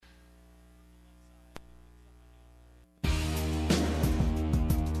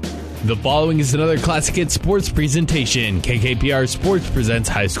The following is another Classic Hits sports presentation. KKPR Sports presents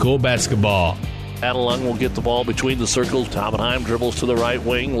high school basketball. Adelung will get the ball between the circles. Tomenheim dribbles to the right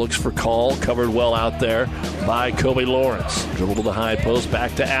wing, looks for Call, covered well out there by Kobe Lawrence. Dribble to the high post,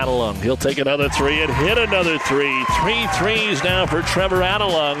 back to Adelung. He'll take another three and hit another three. 3 threes now for Trevor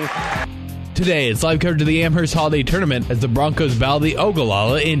Adelung. Today, it's live coverage of the Amherst Holiday Tournament as the Broncos battle the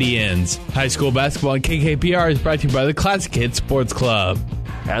Ogallala Indians. High school basketball on KKPR is brought to you by the Classic Hits Sports Club.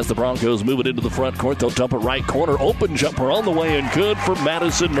 As the Broncos move it into the front court, they'll dump it right corner. Open jumper on the way and good for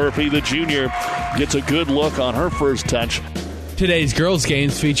Madison Murphy. The junior gets a good look on her first touch. Today's girls'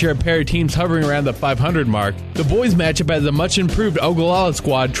 games feature a pair of teams hovering around the 500 mark. The boys' matchup has a much-improved Ogallala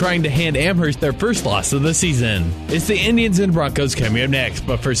squad trying to hand Amherst their first loss of the season. It's the Indians and Broncos coming up next,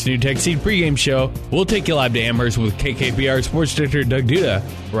 but first, New Tech Seed pregame show. We'll take you live to Amherst with KKPR Sports Director Doug Duda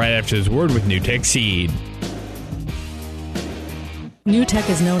right after his word with New Tech Seed. New Tech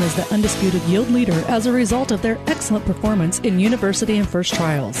is known as the undisputed yield leader as a result of their excellent performance in university and first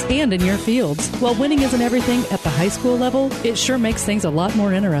trials and in your fields. While winning isn't everything at the high school level, it sure makes things a lot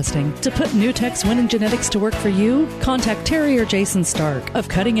more interesting. To put New Tech's winning genetics to work for you, contact Terry or Jason Stark of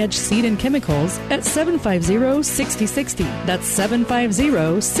Cutting Edge Seed and Chemicals at 750-6060. That's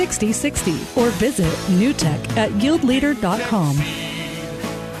 750-6060. Or visit newtech at yieldleader.com.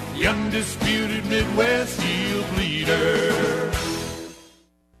 The undisputed Midwest yield leader.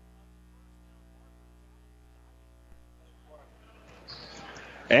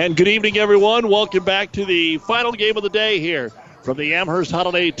 And good evening, everyone. Welcome back to the final game of the day here from the Amherst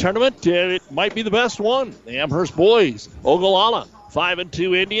Holiday Tournament. It might be the best one. The Amherst boys, Ogallala,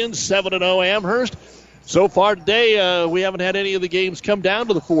 5-2 Indians, 7-0 Amherst. So far today, we haven't had any of the games come down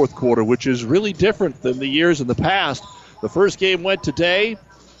to the fourth quarter, which is really different than the years in the past. The first game went today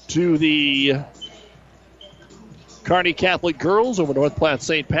to the Kearney Catholic girls over North Platte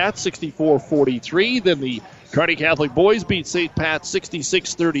St. Pat, 64-43. Then the Kearney Catholic boys beat St. Pat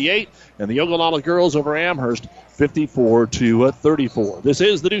 66-38, and the Ogallala girls over Amherst 54-34. This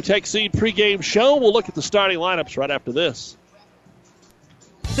is the New Tech Seed pregame show. We'll look at the starting lineups right after this.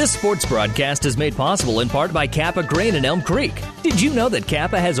 This sports broadcast is made possible in part by Kappa Grain in Elm Creek. Did you know that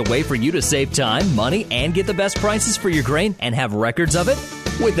Kappa has a way for you to save time, money, and get the best prices for your grain and have records of it?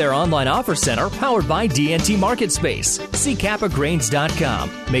 With their online offer center powered by DNT MarketSpace. See kappagrains.com.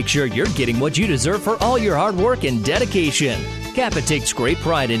 Make sure you're getting what you deserve for all your hard work and dedication. Kappa takes great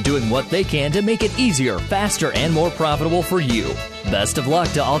pride in doing what they can to make it easier, faster, and more profitable for you. Best of luck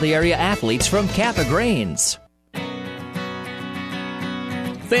to all the area athletes from Kappa Grains.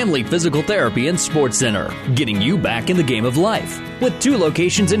 Family Physical Therapy and Sports Center, getting you back in the game of life. With 2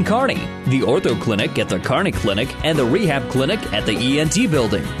 locations in Kearney, the Ortho Clinic at the Kearney Clinic and the Rehab Clinic at the ENT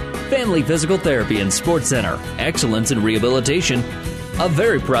Building. Family Physical Therapy and Sports Center, excellence in rehabilitation. A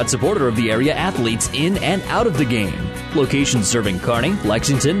very proud supporter of the area athletes in and out of the game. Locations serving Kearney,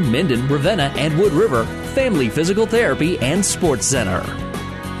 Lexington, Minden, Ravenna, and Wood River. Family Physical Therapy and Sports Center.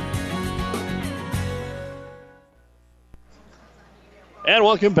 And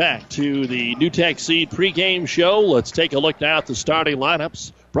welcome back to the New Tech Seed pregame show. Let's take a look now at the starting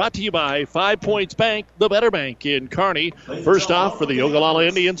lineups. Brought to you by 5 Points Bank, the better bank in Kearney. First off for the Ogallala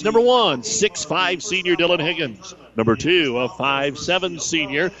Indians, number 1, 6'5" senior Dylan Higgins. Number 2, a 5'7"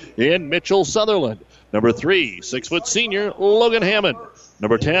 senior in Mitchell Sutherland. Number 3, 6' senior Logan Hammond.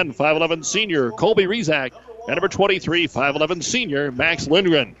 Number 10, 5'11" senior Colby Rezak. And number 23, 5'11" senior Max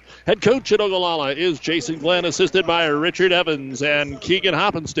Lindgren. Head coach at Ogallala is Jason Glenn, assisted by Richard Evans and Keegan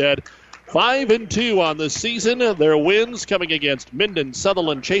Hoppenstead. 5-2 on the season. Their wins coming against Minden,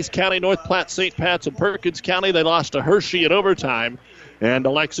 Sutherland, Chase County, North Platte, St. Pat's, and Perkins County. They lost to Hershey in overtime and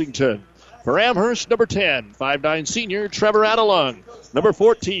to Lexington. For Amherst, number 10, 5'9" senior Trevor Adelung. Number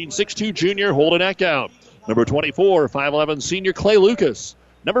 14, 6'2" junior Holden Eckhout. Number 24, 5'11" senior Clay Lucas.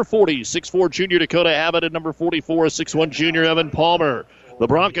 Number 40, 6'4" junior Dakota Abbott, and number 44, 6'1" junior Evan Palmer. The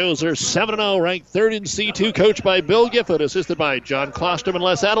Broncos are 7-0, ranked 3rd in C2, coached by Bill Gifford, assisted by John Klosterman,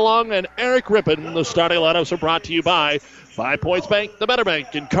 Les Adelong, and Eric Rippon. The starting lineups are brought to you by 5 Points Bank, the better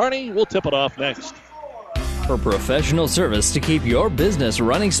bank in Kearney. We'll tip it off next. For professional service to keep your business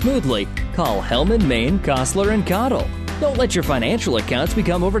running smoothly, call Hellman, Maine, Kostler, and Cottle. Don't let your financial accounts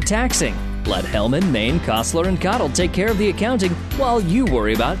become overtaxing. Let Hellman, Maine, Kostler, and Cottle take care of the accounting while you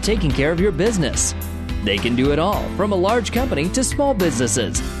worry about taking care of your business. They can do it all, from a large company to small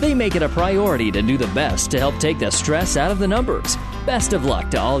businesses. They make it a priority to do the best to help take the stress out of the numbers. Best of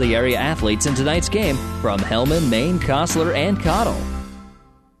luck to all the area athletes in tonight's game from Hellman, Maine, Kostler, and Cottle.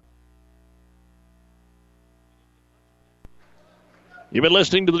 You've been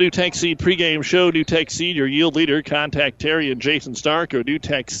listening to the NewTek Seed pregame show. NewTek Seed, your yield leader. Contact Terry and Jason Stark, or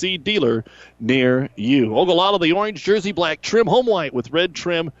NewTek Seed dealer near you. Ogallala, the orange jersey, black trim, home white with red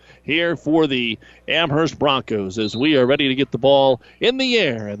trim here for the Amherst Broncos as we are ready to get the ball in the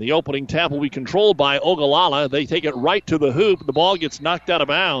air. And the opening tap will be controlled by Ogallala. They take it right to the hoop. The ball gets knocked out of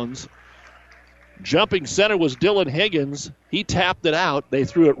bounds. Jumping center was Dylan Higgins. He tapped it out. They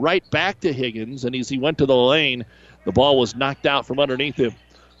threw it right back to Higgins, and as he went to the lane, the ball was knocked out from underneath him.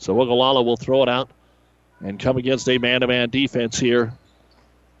 So Ogallala will throw it out and come against a man-to-man defense here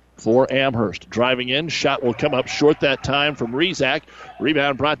for Amherst. Driving in, shot will come up short that time from Rezac.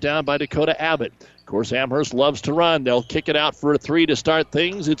 Rebound brought down by Dakota Abbott. Of course, Amherst loves to run. They'll kick it out for a three to start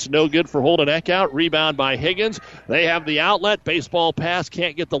things. It's no good for Holden Eckout. Rebound by Higgins. They have the outlet. Baseball pass.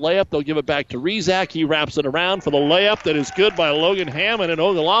 Can't get the layup. They'll give it back to Rezac. He wraps it around for the layup that is good by Logan Hammond. And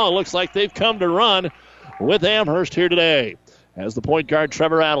Ogallala looks like they've come to run with Amherst here today. As the point guard,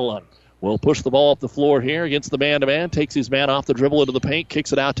 Trevor Adelon will push the ball up the floor here against the man-to-man. Takes his man off the dribble into the paint.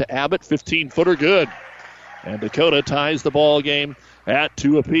 Kicks it out to Abbott. 15-footer good. And Dakota ties the ball game at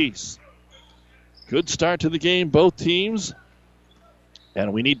 2 apiece. Good start to the game, both teams.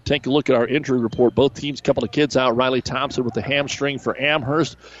 And we need to take a look at our injury report. Both teams, a couple of kids out. Riley Thompson with the hamstring for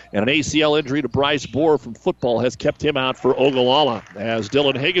Amherst. And an ACL injury to Bryce Bohr from football has kept him out for Ogallala. As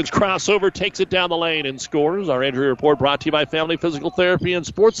Dylan Higgins crossover, takes it down the lane and scores. Our injury report brought to you by Family Physical Therapy and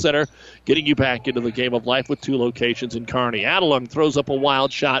Sports Center, getting you back into the game of life with 2 locations in Kearney. Adelung throws up a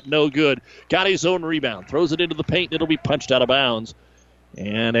wild shot, no good. Got his own rebound, throws it into the paint, and it'll be punched out of bounds.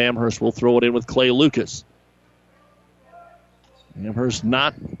 And Amherst will throw it in with Clay Lucas. Amherst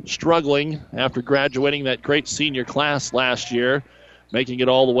not struggling after graduating that great senior class last year, making it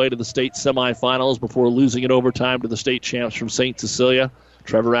all the way to the state semifinals before losing in overtime to the state champs from St. Cecilia.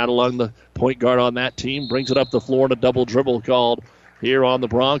 Trevor Adelung, the point guard on that team, brings it up the floor in a double dribble called here on the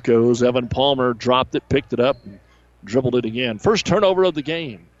Broncos. Evan Palmer dropped it, picked it up, and dribbled it again. First turnover of the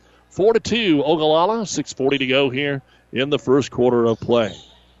game. 4-2 Ogallala, 6:40 to go here in the first quarter of play.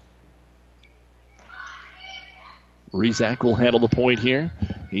 Rezac will handle the point here.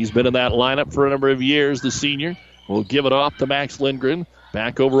 He's been in that lineup for a number of years, the senior. Will give it off to Max Lindgren.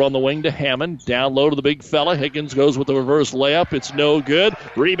 Back over on the wing to Hammond. Down low to the big fella. Higgins goes with the reverse layup. It's no good.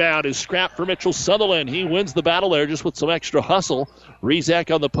 Rebound is scrapped for Mitchell Sutherland. He wins the battle there just with some extra hustle.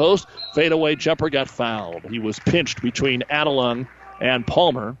 Rezac on the post. Fadeaway jumper got fouled. He was pinched between Adelung and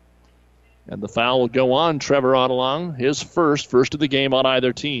Palmer. And the foul will go on Trevor Adelung. His first of the game on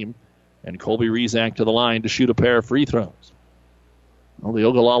either team. And Colby Rezac to the line to shoot a pair of free throws. Well, the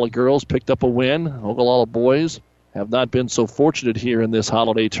Ogallala girls picked up a win. Ogallala boys have not been so fortunate here in this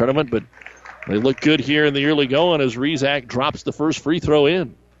holiday tournament, but they look good here in the early going as Rezac drops the first free throw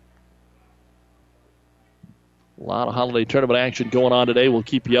in. A lot of holiday tournament action going on today. We'll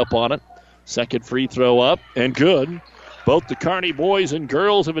keep you up on it. Second free throw up and good. Both the Kearney boys and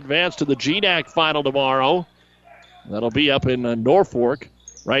girls have advanced to the GNAC final tomorrow. That'll be up in Norfolk.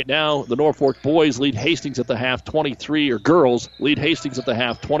 Right now, the Norfolk boys lead Hastings at the half 23, or girls lead Hastings at the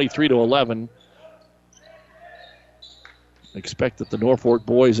half 23-11. Expect that the Norfolk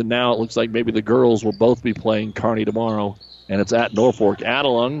boys, and now it looks like maybe the girls will both be playing Kearney tomorrow. And it's at Norfolk.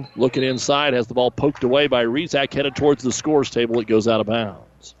 Adelung looking inside, has the ball poked away by Rezac, headed towards the scores table. It goes out of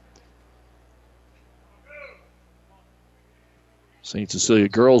bounds. St. Cecilia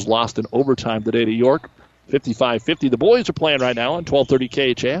girls lost in overtime today to York. 55-50. The boys are playing right now on 1230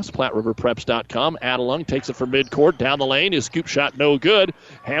 KHS, PlatteRiverPreps.com. Adelung takes it from midcourt, down the lane. His scoop shot no good.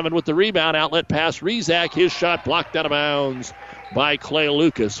 Hammond with the rebound. Outlet pass Rezac. His shot blocked out of bounds by Clay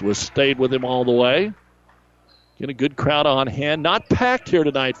Lucas. Was stayed with him all the way. Get a good crowd on hand. Not packed here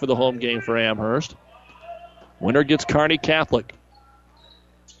tonight for the home game for Amherst. Winner gets Kearney Catholic.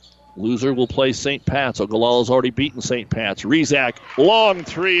 Loser will play St. Pat's. Ogallala's already beaten St. Pat's. Rezac, long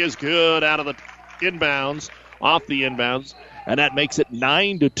three is good out of the inbounds, off the inbounds, and that makes it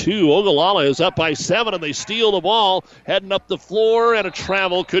 9-2. Ogallala is up by 7, and they steal the ball, heading up the floor, and a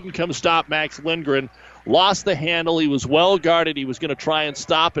travel couldn't come stop Max Lindgren. Lost the handle. He was well guarded. He was going to try and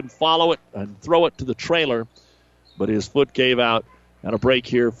stop and follow it and throw it to the trailer, but his foot gave out, and a break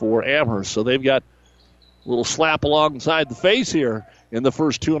here for Amherst. So they've got a little slap alongside the face here in the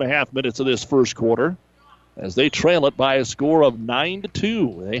first 2.5 minutes of this first quarter, as they trail it by a score of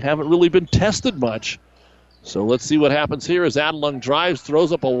 9-2. They haven't really been tested much. So let's see what happens here as Adelung drives,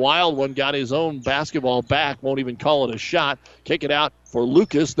 throws up a wild one, got his own basketball back, won't even call it a shot. Kick it out for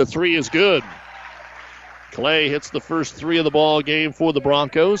Lucas. The three is good. Clay hits the first three of the ball game for the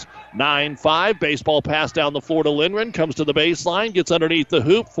Broncos. 9-5. Baseball pass down the floor to Lindgren. Comes to the baseline, gets underneath the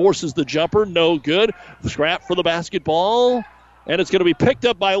hoop, forces the jumper. No good. Scrap for the basketball. and it's going to be picked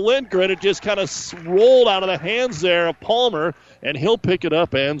up by Lindgren. It just kind of rolled out of the hands there of Palmer, and he'll pick it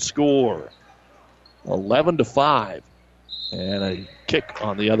up and score. 11-5. And a kick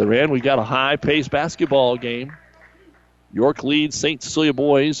on the other end. We got a high-paced basketball game. York leads St. Cecilia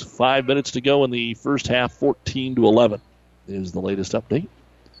boys. 5 minutes to go in the first half. 14-11 is the latest update.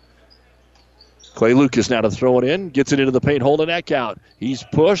 Clay Lucas now to throw it in. Gets it into the paint. Holden Eckhout. He's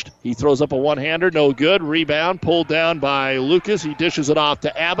pushed. He throws up a one-hander. No good. Rebound pulled down by Lucas. He dishes it off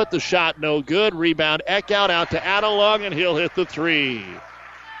to Abbott. The shot no good. Rebound Eckhout out to Adelung, and he'll hit the three.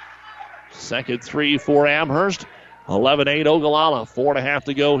 Second three for Amherst. 11-8 Ogallala. 4.5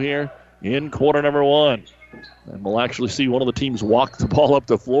 to go here in quarter number one. And we'll actually see one of the teams walk the ball up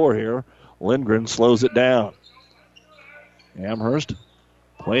the floor here. Lindgren slows it down. Amherst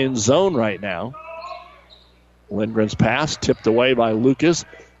playing zone right now. Lindgren's pass tipped away by Lucas.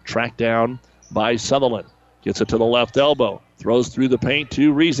 Tracked down by Sutherland. Gets it to the left elbow. Throws through the paint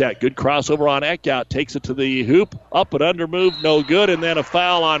to Rezak. Good crossover on Eckhout. Takes it to the hoop. Up and under move. No good. And then a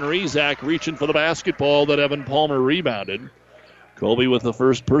foul on Rezak. Reaching for the basketball that Evan Palmer rebounded. Colby with the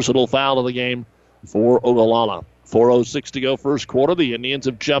first personal foul of the game for Ogallala. 4:06 to go first quarter. The Indians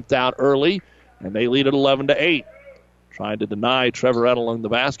have jumped out early. And they lead at 11-8. Trying to deny Trevor Adelung the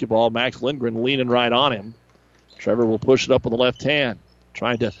basketball. Max Lindgren leaning right on him. Trevor will push it up with the left hand.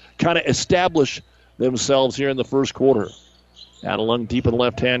 Trying to kind of establish themselves here in the first quarter. Adelung deep in the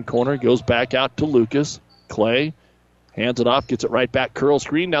left-hand corner. Goes back out to Lucas. Clay hands it off. Gets it right back. Curl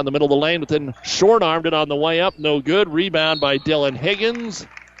screen down the middle of the lane. But then short-armed it on the way up. No good. Rebound by Dylan Higgins.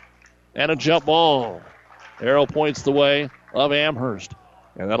 And a jump ball. Arrow points the way of Amherst.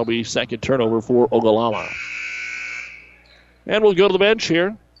 And that'll be second turnover for Ogallala. And we'll go to the bench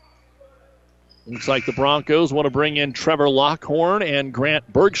here. Looks like the Broncos want to bring in Trevor Lockhorn and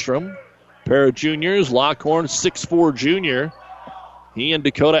Grant Bergstrom. Pair of juniors. Lockhorn, 6'4" junior. He and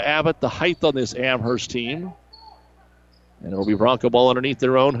Dakota Abbott, the height on this Amherst team. And it'll be Bronco ball underneath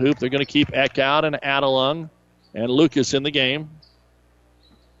their own hoop. They're going to keep Eckhout and Adelung and Lucas in the game.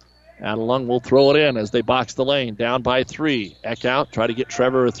 Adelung will throw it in as they box the lane. Down by 3. Eckhout try to get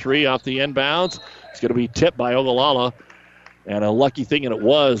Trevor a 3 off the inbounds. It's going to be tipped by Ogallala. And a lucky thing it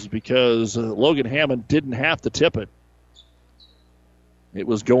was because Logan Hammond didn't have to tip it. It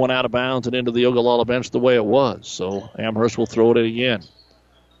was going out of bounds and into the Ogallala bench the way it was. So Amherst will throw it in again.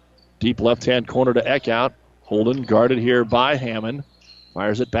 Deep left-hand corner to Eckhout. Holden guarded here by Hammond.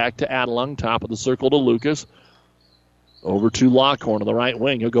 Fires it back to Adelung. Top of the circle to Lucas. Over to Lockhorn on the right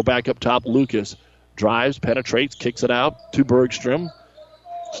wing. He'll go back up top. Lucas drives, penetrates, kicks it out to Bergstrom.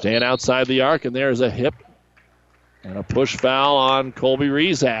 Staying outside the arc, and there's a hip and a push foul on Colby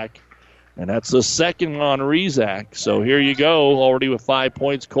Rezak. And that's the second on Rezak. So here you go, already with 5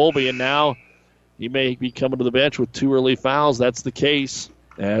 points, Colby. And now he may be coming to the bench with 2 early fouls. That's the case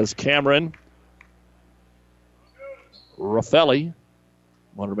as Cameron Raffelli,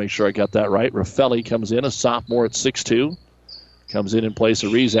 wanted to make sure I got that right. Raffelli comes in, a sophomore at 6'2". Comes in place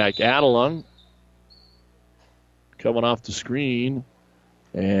of Rezak. Adelung coming off the screen.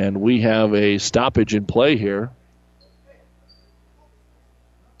 And we have a stoppage in play here.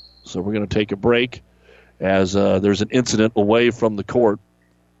 So we're going to take a break as there's an incident away from the court.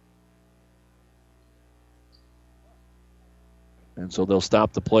 And so they'll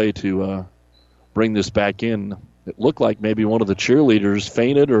stop the play to bring this back in. It looked like maybe one of the cheerleaders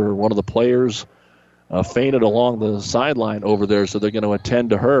fainted or one of the players fainted along the sideline over there, so they're going to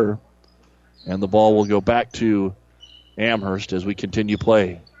attend to her. And the ball will go back to Amherst as we continue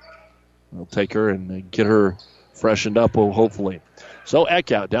play. We'll take her and get her freshened up, hopefully. So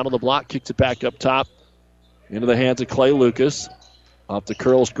Eckhout down on the block, kicks it back up top into the hands of Clay Lucas. Off the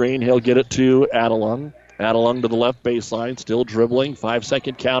curl screen, he'll get it to Adelung. Adelung to the left baseline, still dribbling.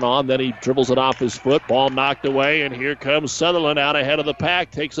 5-second count on, then he dribbles it off his foot. Ball knocked away, and here comes Sutherland out ahead of the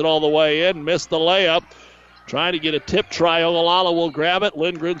pack. Takes it all the way in, missed the layup. Trying to get a tip try. Ogallala will grab it.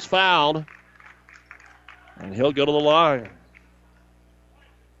 Lindgren's fouled. And he'll go to the line.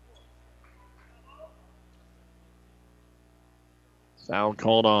 Foul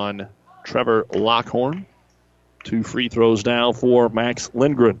called on Trevor Lockhorn. 2 free throws now for Max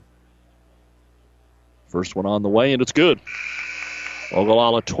Lindgren. First one on the way, and it's good.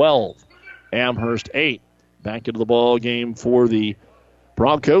 Ogallala 12, Amherst 8. Back into the ball game for the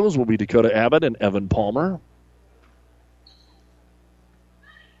Broncos will be Dakota Abbott and Evan Palmer.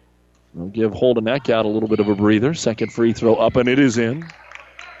 They'll give Holden Eckhout a little bit of a breather. Second free throw up, and it is in.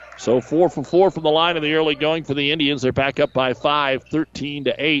 So 4 for 4 from the line in the early going for the Indians. They're back up by 5,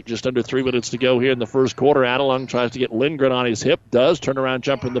 13-8. Just under 3 minutes to go here in the first quarter. Adelung tries to get Lindgren on his hip. Does. Turn around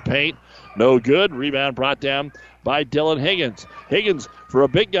jumper in the paint. No good. Rebound brought down by Dylan Higgins. Higgins, for a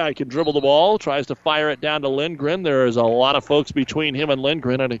big guy, can dribble the ball. Tries to fire it down to Lindgren. There is a lot of folks between him and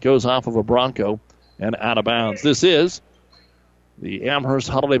Lindgren, and it goes off of a Bronco and out of bounds. This is the Amherst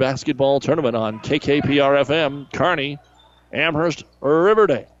Holiday Basketball Tournament on KKPR-FM, Kearney, Amherst,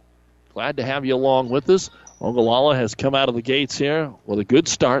 Riverdale. Glad to have you along with us. Ogallala has come out of the gates here with a good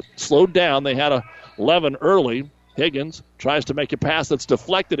start. Slowed down. They had 11 early. Higgins tries to make a pass that's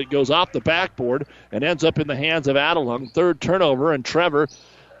deflected. It goes off the backboard and ends up in the hands of Adelung. Third turnover, and Trevor,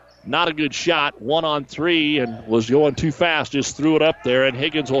 not a good shot. 1 on 3 and was going too fast. Just threw it up there, and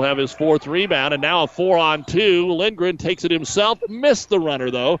Higgins will have his 4th rebound. And now a 4 on 2. Lindgren takes it himself. Missed the runner,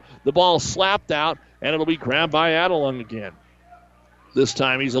 though. The ball slapped out, and it'll be grabbed by Adelung again. This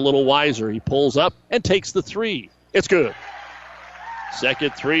time he's a little wiser. He pulls up and takes the 3. It's good.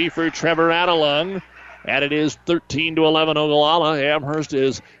 Second 3 for Trevor Adelung. And it is 13-11 Ogallala. Amherst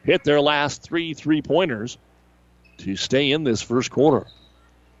has hit their last 3 3-pointers to stay in this first quarter.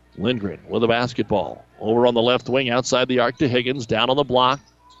 Lindgren with a basketball. Over on the left wing outside the arc to Higgins. Down on the block.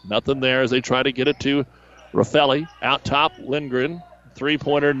 Nothing there as they try to get it to Raffelli. Out top, Lindgren.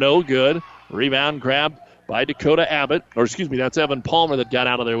 3-pointer, no good. Rebound grab by Dakota Abbott. That's Evan Palmer that got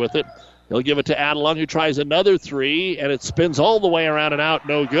out of there with it. He'll give it to Adelung, who tries another 3, and it spins all the way around and out.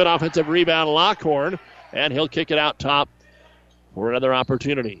 No good. Offensive rebound, Lockhorn, and he'll kick it out top for another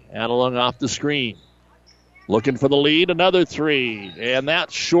opportunity. Adelung off the screen. Looking for the lead, another 3, and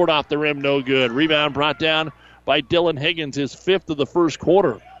that's short off the rim, no good. Rebound brought down by Dylan Higgins, his 5th of the first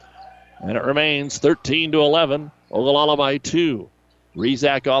quarter. And it remains 13-11, Ogallala by 2.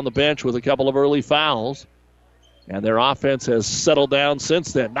 Rezak on the bench with a couple of early fouls. And their offense has settled down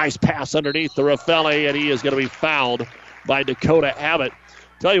since then. Nice pass underneath the Raffelli, and he is going to be fouled by Dakota Abbott.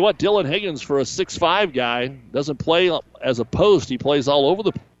 Tell you what, Dylan Higgins, for a 6'5 guy, doesn't play as a post. He plays all over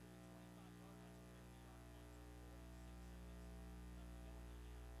the place.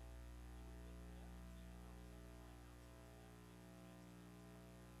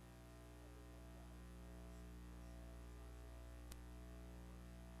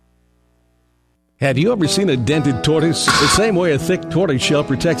 Have you ever seen a dented tortoise? The same way a thick tortoise shell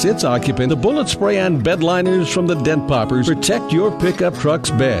protects its occupant, the bullet spray-on bed liners from the Dent Poppers protect your pickup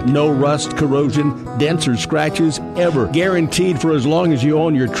truck's bed. No rust, corrosion, dents, or scratches ever. Guaranteed for as long as you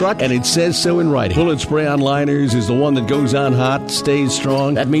own your truck, and it says so in writing. Bullet spray-on liners is the one that goes on hot, stays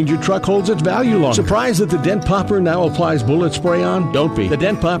strong. That means your truck holds its value longer. Surprised that the Dent Popper now applies bullet spray-on? Don't be. The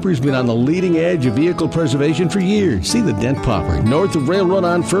Dent Popper's been on the leading edge of vehicle preservation for years. See the Dent Popper north of Railroad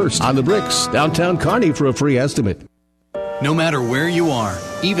on First, on the Bricks, downtown Kearney for a free estimate. No matter where you are,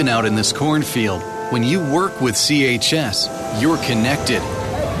 even out in this cornfield, when you work with CHS, you're connected.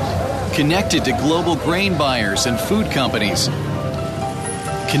 Connected to global grain buyers and food companies.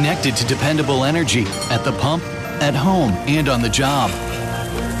 Connected to dependable energy at the pump, at home, and on the job.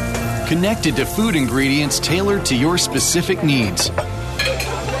 Connected to food ingredients tailored to your specific needs.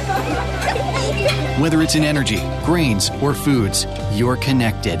 Whether it's in energy, grains, or foods, you're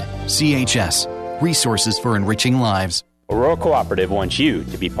connected. CHS. Resources for enriching lives. Aurora Cooperative wants you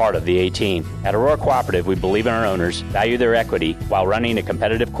to be part of the A-Team. At Aurora Cooperative, we believe in our owners, value their equity, while running a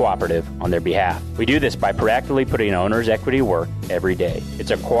competitive cooperative on their behalf. We do this by proactively putting owners' equity to work every day.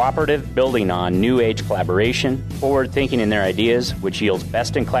 It's a cooperative building on new age collaboration, forward thinking in their ideas, which yields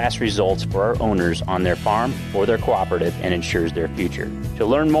best-in-class results for our owners on their farm or their cooperative and ensures their future. To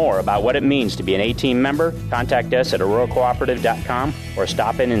learn more about what it means to be an A-Team member, contact us at auroracooperative.com or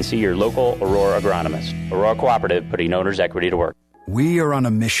stop in and see your local Aurora agronomist. Aurora Cooperative, putting owners' equity to work. We are on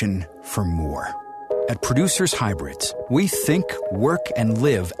a mission for more. At Producers Hybrids, we think, work, and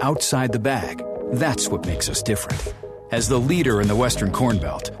live outside the bag. That's what makes us different. As the leader in the Western Corn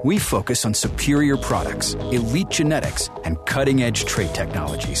Belt, we focus on superior products, elite genetics, and cutting-edge trait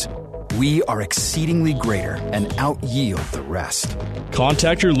technologies. We are exceedingly greater and out-yield the rest.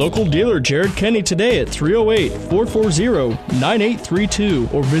 Contact your local dealer, Jared Kenny, today at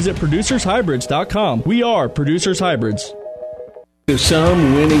 308-440-9832 or visit producershybrids.com. We are Producers Hybrids. To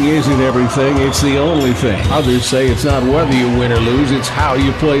some, winning isn't everything, it's the only thing. Others say it's not whether you win or lose, it's how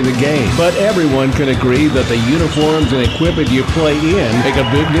you play the game. But everyone can agree that the uniforms and equipment you play in make a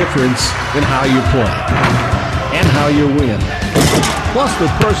big difference in how you play and how you win. Plus the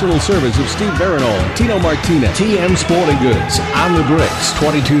personal service of Steve Barinol, Tino Martinez, TM Sporting Goods, on the Bricks,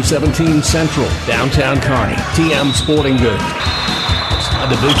 2217 Central, downtown Kearney. TM Sporting Goods, a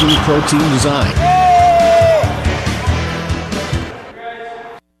division of Pro Team Design.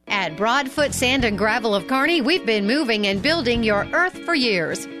 At Broadfoot Sand and Gravel of Kearney, we've been moving and building your earth for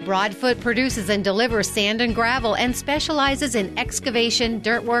years. Broadfoot produces and delivers sand and gravel and specializes in excavation,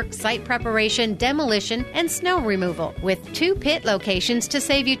 dirt work, site preparation, demolition, and snow removal, with 2 pit locations to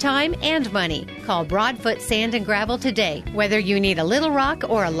save you time and money. Call Broadfoot Sand and Gravel today. Whether you need a little rock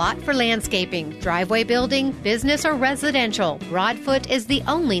or a lot for landscaping, driveway building, business, or residential, Broadfoot is the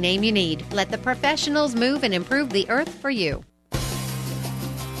only name you need. Let the professionals move and improve the earth for you.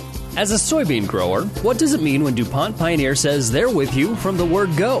 As a soybean grower, what does it mean when DuPont Pioneer says they're with you from the word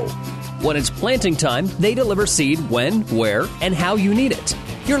go? When it's planting time, they deliver seed when, where, and how you need it.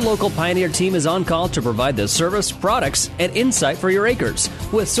 Your local Pioneer team is on call to provide the service, products, and insight for your acres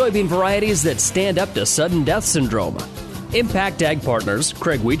with soybean varieties that stand up to sudden death syndrome. Impact Ag Partners,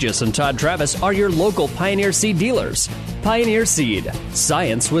 Craig Weegis and Todd Travis, are your local Pioneer Seed dealers. Pioneer Seed,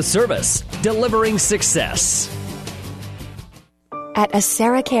 science with service, delivering success. At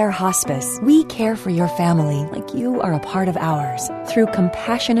AseraCare Hospice, we care for your family like you are a part of ours. Through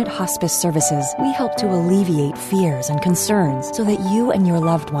compassionate hospice services, we help to alleviate fears and concerns so that you and your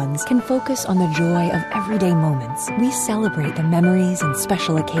loved ones can focus on the joy of everyday moments. We celebrate the memories and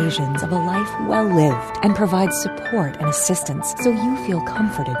special occasions of a life well lived and provide support and assistance so you feel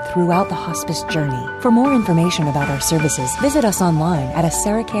comforted throughout the hospice journey. For more information about our services, visit us online at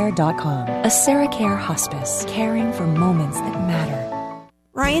aseracare.com. AseraCare Hospice, caring for moments that matter.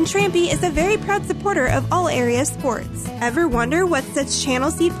 Ryan Trampy is a very proud supporter of all area sports. Ever wonder what sets Channel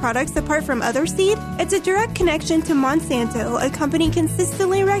Seed products apart from other seed? It's a direct connection to Monsanto, a company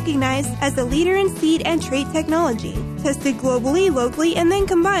consistently recognized as a leader in seed and trait technology. Tested globally, locally, and then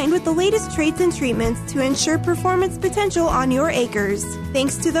combined with the latest traits and treatments to ensure performance potential on your acres.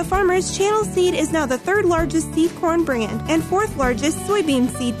 Thanks to the farmers, Channel Seed is now the 3rd largest seed corn brand and 4th largest soybean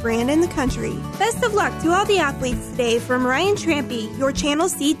seed brand in the country. Best of luck to all the athletes today from Ryan Trampy, your Channel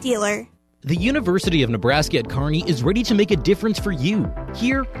Seed dealer. The University of Nebraska at Kearney is ready to make a difference for you.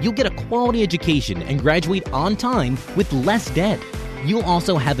 Here, you'll get a quality education and graduate on time with less debt. You'll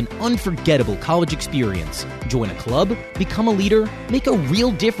also have an unforgettable college experience. Join a club, become a leader, make a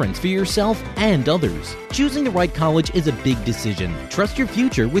real difference for yourself and others. Choosing the right college is a big decision. Trust your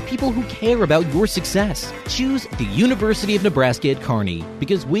future with people who care about your success. Choose the University of Nebraska at Kearney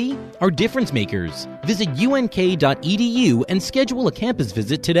because we are difference makers. Visit unk.edu and schedule a campus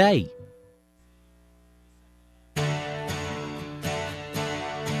visit today.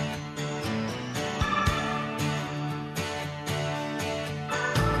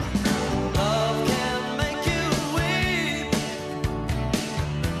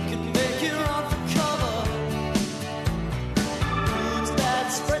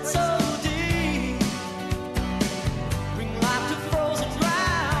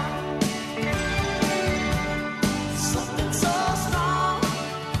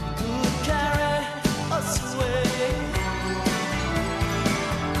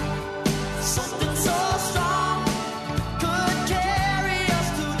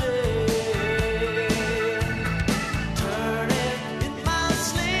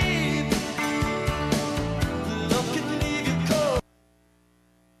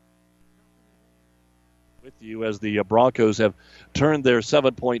 As the Broncos have turned their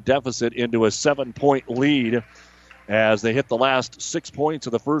 7-point deficit into a 7-point lead as they hit the last 6 points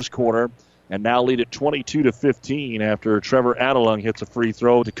of the first quarter and now lead at 22-15 after Trevor Adelung hits a free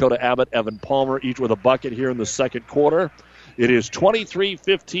throw. Dakota Abbott, Evan Palmer, each with a bucket here in the second quarter. It is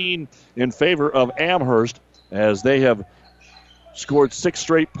 23-15 in favor of Amherst as they have scored 6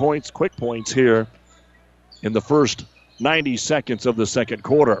 straight points, quick points here in the first 90 seconds of the second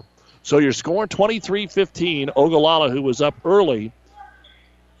quarter. So you're scoring 23-15. Ogallala, who was up early,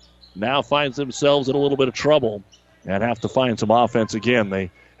 now finds themselves in a little bit of trouble and have to find some offense again. They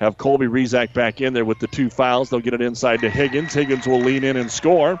have Colby Rezac back in there with the 2 fouls. They'll get it inside to Higgins. Higgins will lean in and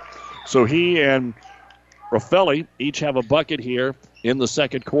score. So he and Raffelli each have a bucket here in the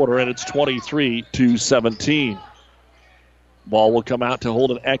second quarter, and it's 23-17. Ball will come out to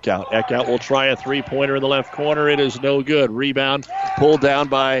Holden Eckhout. Eckhout will try a three-pointer in the left corner. It is no good. Rebound pulled down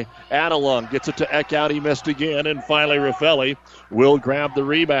by Adelung. Gets it to Eckhout. He missed again. And finally, Raffelli will grab the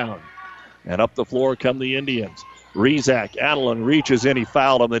rebound. And up the floor come the Indians. Rezac, Adelung reaches in. He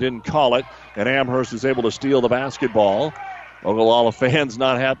fouled him. They didn't call it. And Amherst is able to steal the basketball. Ogallala fans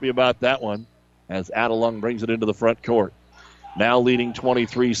not happy about that one as Adelung brings it into the front court. Now leading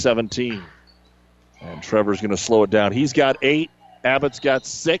 23-17. And Trevor's going to slow it down. He's got 8. Abbott's got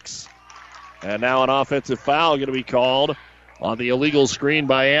 6. And now an offensive foul going to be called on the illegal screen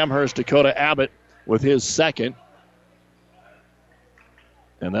by Amherst. Dakota Abbott with his second.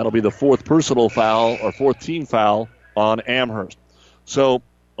 And that'll be the 4th personal foul or 4th team foul on Amherst. So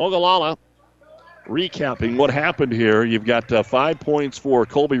Ogallala, recapping what happened here, you've got 5 points for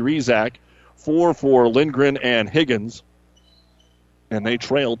Colby Rezac, 4 for Lindgren and Higgins. And they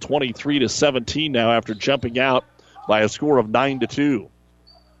trail 23-17 now after jumping out by a score of 9-2.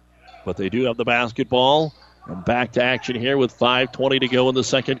 But they do have the basketball. And back to action here with 5:20 to go in the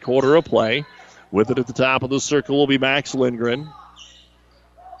second quarter of play. With it at the top of the circle will be Max Lindgren.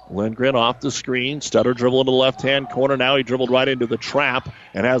 Lindgren off the screen. Stutter dribble into the left-hand corner. Now he dribbled right into the trap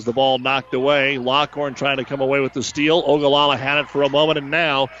and has the ball knocked away. Lockhorn trying to come away with the steal. Ogallala had it for a moment and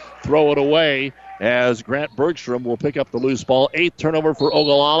now throw it away as Grant Bergstrom will pick up the loose ball. 8th turnover for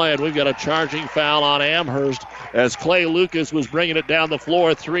Ogallala, and we've got a charging foul on Amherst as Clay Lucas was bringing it down the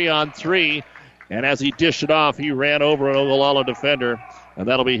floor 3-on-3. And as he dished it off, he ran over an Ogallala defender, and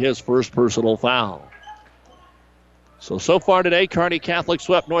that'll be his first personal foul. So far today, Kearney Catholic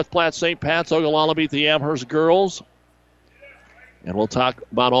swept North Platte St. Pat's. Ogallala beat the Amherst girls. And we'll talk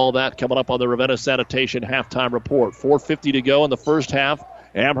about all that coming up on the Ravenna Sanitation halftime report. 4:50 to go in the first half.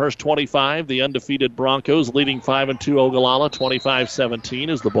 Amherst 25, the undefeated Broncos leading 5-2 Ogallala, 25-17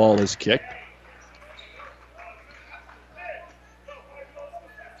 as the ball is kicked.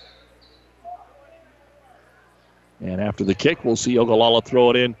 And after the kick, we'll see Ogallala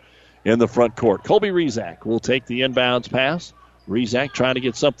throw it in the front court. Colby Rezac will take the inbounds pass. Rezac trying to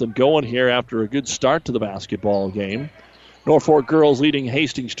get something going here after a good start to the basketball game. Norfolk girls leading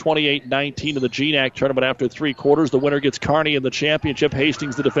Hastings 28-19 in the GNAC tournament after 3 quarters. The winner gets Kearney in the championship.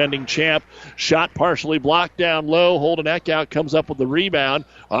 Hastings, the defending champ. Shot partially blocked down low. Holden Eckout comes up with the rebound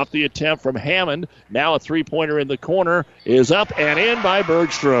off the attempt from Hammond. Now a three-pointer in the corner is up and in by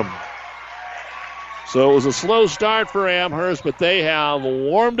Bergstrom. So it was a slow start for Amherst, but they have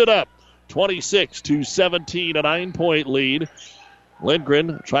warmed it up. 26-17, a 9-point lead.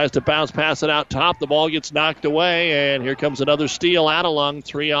 Lindgren tries to bounce pass it out top. The ball gets knocked away, and here comes another steal. Adelung,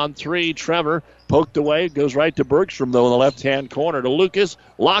 3-on-3. Trevor poked away. Goes right to Bergstrom, though, in the left-hand corner to Lucas.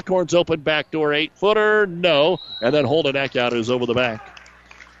 Lockhorn's open backdoor 8-footer. No. And then Holden Eckout is over the back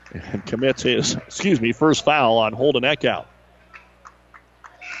and commits his, first foul on Holden Eckout.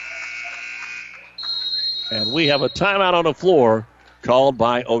 And we have a timeout on the floor called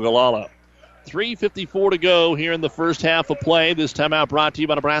by Ogallala. 3:54 to go here in the first half of play. This timeout brought to you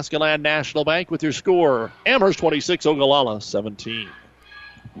by Nebraska Land National Bank with your score. Amherst 26, Ogallala 17.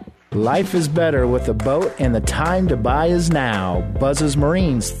 Life is better with a boat, and the time to buy is now. Buzz's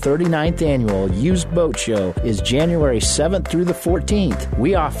Marine's 39th annual used boat show is January 7th through the 14th.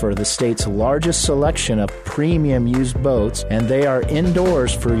 We offer the state's largest selection of premium used boats, and they are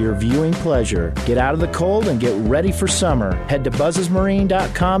indoors for your viewing pleasure. Get out of the cold and get ready for summer. Head to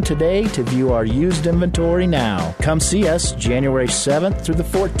buzzesmarine.com today to view our used inventory now. Come see us January 7th through the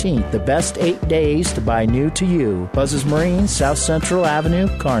 14th, the best 8 days to buy new to you. Buzz's Marine, South Central Avenue,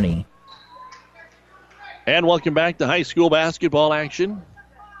 Kearney. And welcome back to high school basketball action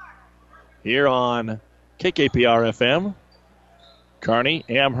here on KKPR-FM. Kearney,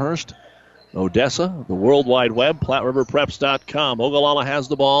 Amherst, Odessa, the World Wide Web, PlatteRiverPreps.com. Ogallala has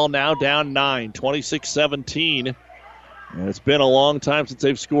the ball now down 9, 26-17. And it's been a long time since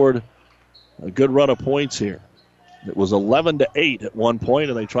they've scored a good run of points here. It was 11-8 at one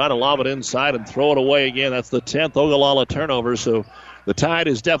point, and they try to lob it inside and throw it away again. That's the 10th Ogallala turnover, so the tide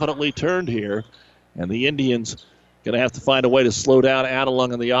is definitely turned here. And the Indians going to have to find a way to slow down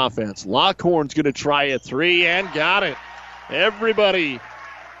Adelung on the offense. Lockhorn's going to try a three and got it. Everybody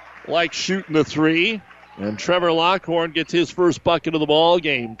likes shooting the three. And Trevor Lockhorn gets his first bucket of the ball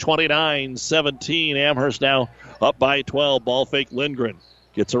game. 29-17. Amherst now up by 12. Ball fake Lindgren.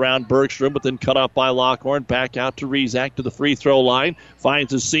 Gets around Bergstrom, but then cut off by Lockhorn. Back out to Rezac to the free throw line.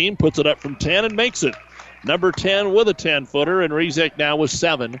 Finds his seam, puts it up from 10 and makes it. Number 10 with a 10-footer, and Rezac now with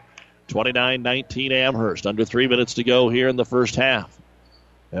 7. 29-19 Amherst. Under 3 minutes to go here in the first half.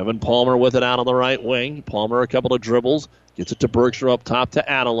 Evan Palmer with it out on the right wing. Palmer a couple of dribbles. Gets it to Bergstrom up top to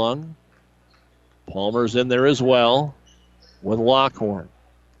Adelung. Palmer's in there as well with Lockhorn.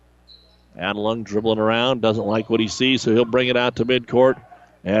 Adelung dribbling around. Doesn't like what he sees, so he'll bring it out to midcourt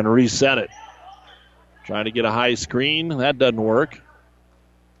and reset it. Trying to get a high screen. That doesn't work.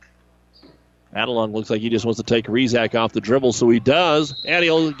 Adelung looks like he just wants to take Rezac off the dribble, so he does, and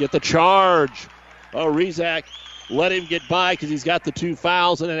he'll get the charge. Oh, Rezac let him get by because he's got the 2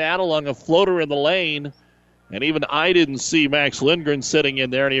 fouls, and then Adelung a floater in the lane. And even I didn't see Max Lindgren sitting in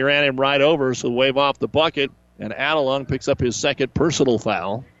there, and he ran him right over, so wave off the bucket, and Adelung picks up his second personal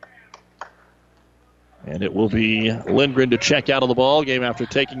foul. And it will be Lindgren to check out of the ball game after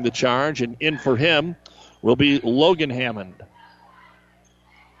taking the charge, and in for him will be Logan Hammond,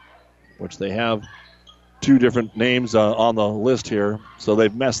 which they have two different names on the list here, so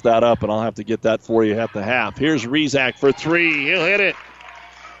they've messed that up, and I'll have to get that for you at the half. Here's Rizak for three. He'll hit it.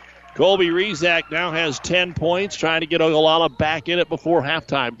 Colby Rizak now has 10 points, trying to get Ogallala back in it before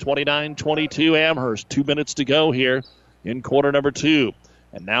halftime. 29-22 Amherst. 2 minutes to go here in quarter number 2.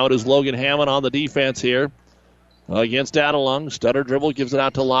 And now it is Logan Hammond on the defense here against Adelung. Stutter dribble, gives it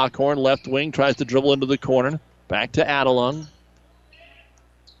out to Lockhorn. Left wing, tries to dribble into the corner. Back to Adelung.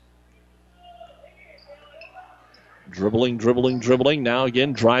 Dribbling. Now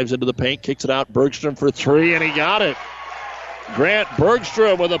again, drives into the paint, kicks it out. Bergstrom for three, and he got it. Grant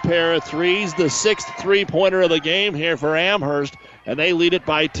Bergstrom with a pair of threes, the 6th three-pointer of the game here for Amherst, and they lead it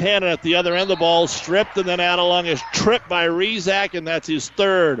by 10. And at the other end, the ball stripped, and then Adelung is tripped by Rizak, and that's his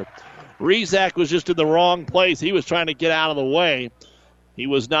third. Rizak was just in the wrong place. He was trying to get out of the way. He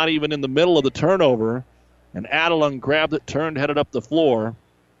was not even in the middle of the turnover, and Adelung grabbed it, turned, headed up the floor,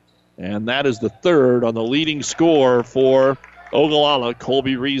 and that is the third on the leading scorer for Ogallala,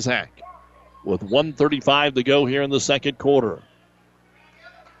 Colby Rizak, with 1:35 to go here in the second quarter.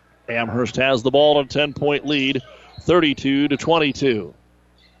 Amherst has the ball on a 10-point lead, 32-22.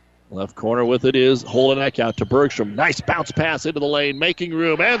 Left corner with it is Holinek out to Bergstrom. Nice bounce pass into the lane, making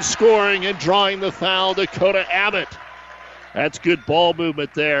room and scoring and drawing the foul, Dakota Abbott. That's good ball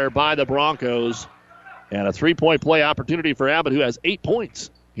movement there by the Broncos. And a three-point play opportunity for Abbott, who has 8 points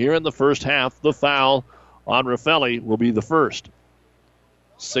here in the first half. The foul on Raffelli will be the first.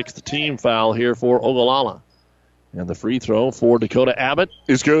 6th team foul here for Ogallala. And the free throw for Dakota Abbott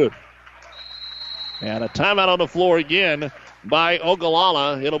is good. And a timeout on the floor again by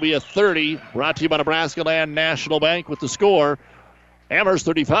Ogallala. It'll be a 30, brought to you by Nebraska Land National Bank with the score. Amherst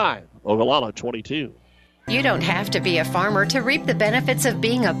 35, Ogallala 22. You don't have to be a farmer to reap the benefits of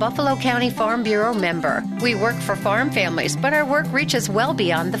being a Buffalo County Farm Bureau member. We work for farm families, but our work reaches well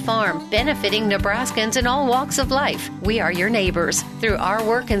beyond the farm, benefiting Nebraskans in all walks of life. We are your neighbors. Through our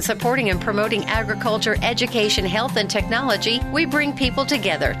work in supporting and promoting agriculture, education, health, and technology, we bring people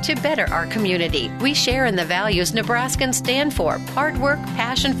together to better our community. We share in the values Nebraskans stand for: hard work,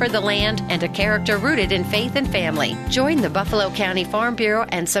 passion for the land, and a character rooted in faith and family. Join the Buffalo County Farm Bureau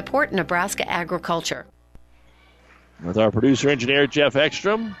and support Nebraska agriculture. With our producer-engineer, Jeff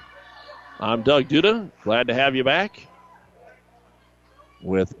Ekstrom, I'm Doug Duda. Glad to have you back.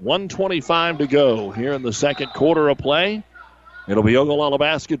 With 1:25 to go here in the second quarter of play, it'll be Ogallala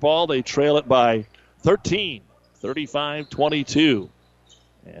basketball. They trail it by 13, 35-22.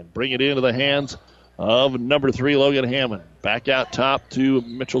 And bring it into the hands of number 3, Logan Hammond. Back out top to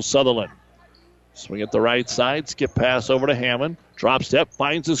Mitchell Sutherland. Swing at the right side, skip pass over to Hammond. Drop step,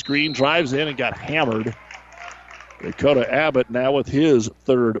 finds the screen, drives in, and got hammered. Dakota Abbott now with his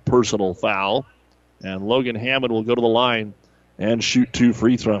third personal foul. And Logan Hammond will go to the line and shoot 2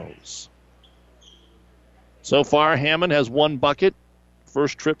 free throws. So far, Hammond has 1 bucket.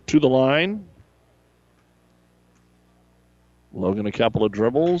 First trip to the line. Logan a couple of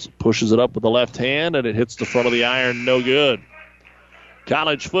dribbles, pushes it up with the left hand, and it hits the front of the iron, no good.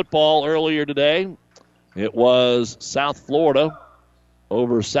 College football earlier today. It was South Florida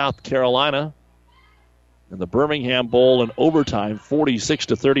over South Carolina. In the Birmingham Bowl in overtime,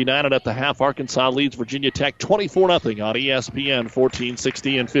 46-39. And at the half, Arkansas leads Virginia Tech 24-0 on ESPN,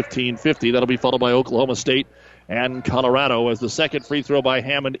 1460 and 1550. That'll be followed by Oklahoma State and Colorado as the second free throw by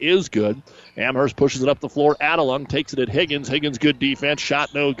Hammond is good. Amherst pushes it up the floor. Adelung takes it at Higgins. Higgins, good defense.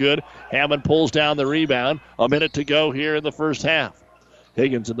 Shot no good. Hammond pulls down the rebound. A minute to go here in the first half.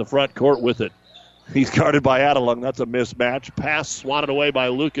 Higgins in the front court with it. He's guarded by Adelung. That's a mismatch. Pass swatted away by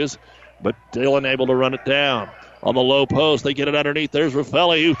Lucas, but Dillon able to run it down. On the low post, they get it underneath. There's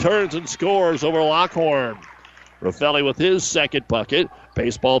Raffelli, who turns and scores over Lockhorn. Raffelli with his second bucket.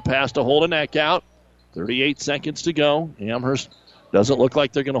 Baseball pass to Holinek out. 38 seconds to go. Amherst doesn't look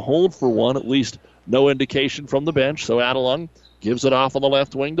like they're going to hold for one, at least no indication from the bench. So Adelung gives it off on the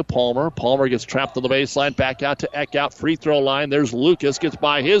left wing to Palmer. Palmer gets trapped on the baseline, back out to Eck out, free throw line. There's Lucas, gets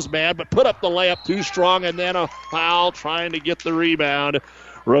by his man, but put up the layup too strong, and then a foul trying to get the rebound.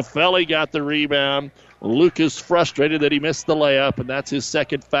 Raffelli got the rebound. Lucas frustrated that he missed the layup, and that's his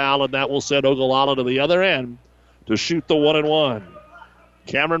second foul, and that will send Ogallala to the other end to shoot the 1-and-1.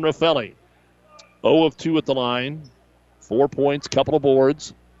 Cameron Raffelli, 0 of 2 at the line, 4 points, couple of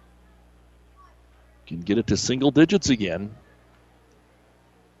boards. Can get it to single digits again.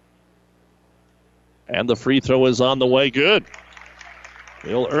 And the free throw is on the way. Good.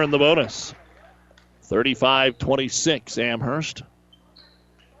 He'll earn the bonus. 35-26, Amherst.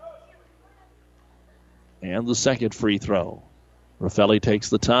 And the second free throw. Raffelli takes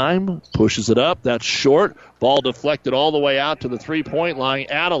the time, pushes it up. That's short. Ball deflected all the way out to the three-point line.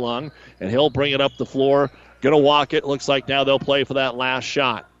 Adelung, and he'll bring it up the floor. Going to walk it. Looks like now they'll play for that last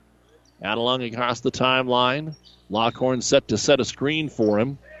shot. Adelung across the timeline. Lockhorn set to set a screen for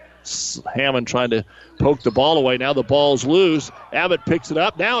him. Hammond trying to poke the ball away. Now the ball's loose. Abbott picks it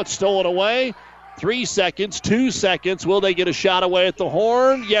up. Now it's stolen away. 3 seconds, 2 seconds. Will they get a shot away at the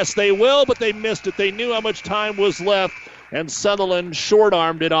horn? Yes, they will, but they missed it. They knew how much time was left, and Sutherland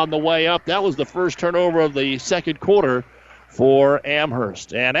short-armed it on the way up. That was the first turnover of the second quarter for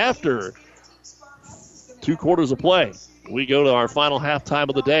Amherst. And after 2 quarters of play, we go to our final halftime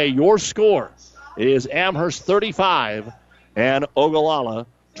of the day. Your score is Amherst 35 and Ogallala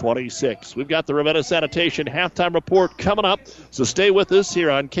 26. We've got the Ravenna Sanitation halftime report coming up, so stay with us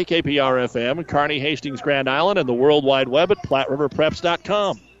here on KKPR-FM, Kearney, Hastings, Grand Island, and the World Wide Web at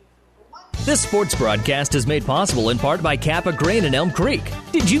PlatteRiverPreps.com. This sports broadcast is made possible in part by Kappa Grain in Elm Creek.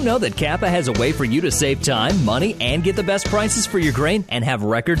 Did you know that Kappa has a way for you to save time, money, and get the best prices for your grain and have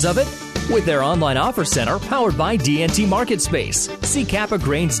records of it? With their online offer center powered by DNT Market Space. See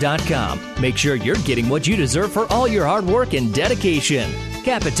KappaGrains.com. Make sure you're getting what you deserve for all your hard work and dedication.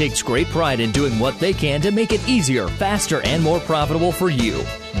 Kappa takes great pride in doing what they can to make it easier, faster, and more profitable for you.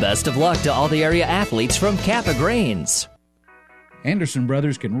 Best of luck to all the area athletes from Kappa Grains. Anderson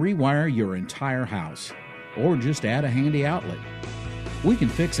Brothers can rewire your entire house or just add a handy outlet. We can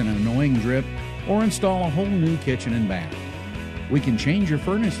fix an annoying drip or install a whole new kitchen and bath. We can change your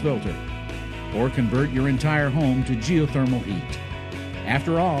furnace filter or convert your entire home to geothermal heat.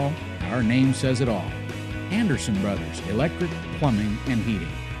 After all, our name says it all. Anderson Brothers, electric, plumbing, and heating.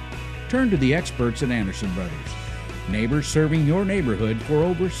 Turn to the experts at Anderson Brothers. Neighbors serving your neighborhood for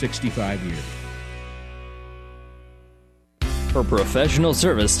over 65 years. For professional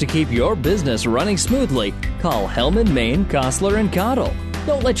service to keep your business running smoothly, call Hellman, Maine, Kostler, and Cottle.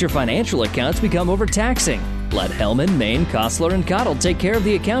 Don't let your financial accounts become overtaxing. Let Hellman, Maine, Kostler, and Cottle take care of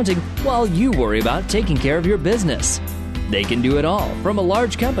the accounting while you worry about taking care of your business. They can do it all, from a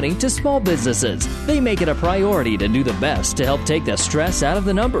large company to small businesses. They make it a priority to do the best to help take the stress out of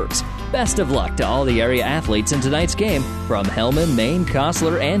the numbers. Best of luck to all the area athletes in tonight's game from Hellman, Maine,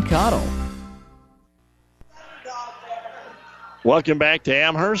 Kostler, and Cottle. Welcome back to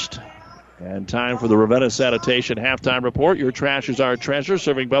Amherst. And time for the Ravenna Sanitation halftime report. Your trash is our treasure,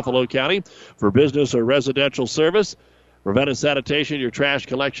 serving Buffalo County for business or residential service. Ravenna Sanitation, your trash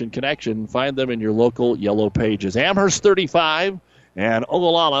collection connection. Find them in your local yellow pages. Amherst 35 and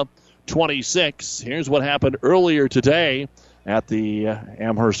Ogallala 26. Here's what happened earlier today at the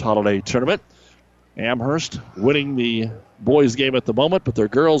Amherst Holiday Tournament. Amherst winning the boys' game at the moment, but their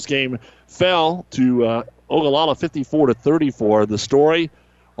girls' game fell to Ogallala 54-34. The story,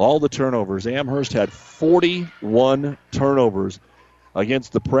 all the turnovers. Amherst had 41 turnovers.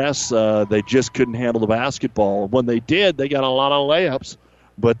 Against the press, they just couldn't handle the basketball. When they did, they got a lot of layups,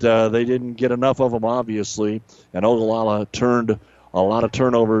 but they didn't get enough of them, obviously. And Ogallala turned a lot of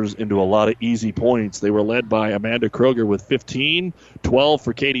turnovers into a lot of easy points. They were led by Amanda Kroger with 15, 12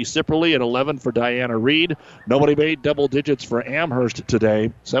 for Katie Sipperly, and 11 for Diana Reed. Nobody made double digits for Amherst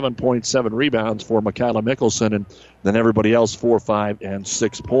today. 7.7 rebounds for Michaela Mickelson, and then everybody else 4, 5, and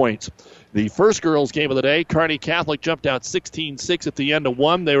 6 points. The first girls' game of the day, Kearney Catholic jumped out 16-6 at the end of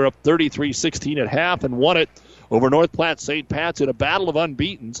one. They were up 33-16 at half and won it over North Platte St. Pat's in a battle of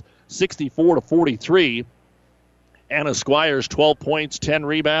unbeatens, 64-43. Anna Squires, 12 points, 10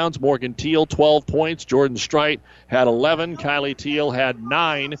 rebounds. Morgan Teal, 12 points. Jordan Strite had 11. Kylie Teal had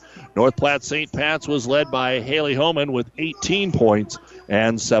 9. North Platte St. Pat's was led by Haley Homan with 18 points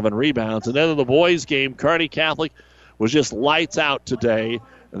and 7 rebounds. And then in the boys' game, Kearney Catholic was just lights out today.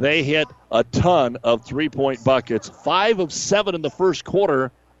 They hit a ton of three-point buckets. 5 of 7 in the first quarter,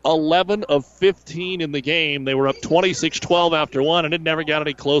 11 of 15 in the game. They were up 26-12 after one, and it never got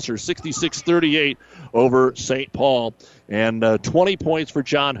any closer. 66-38 over St. Paul. And 20 points for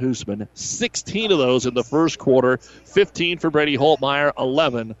John Hoosman. 16 of those in the first quarter. 15 for Brady Holtmeyer.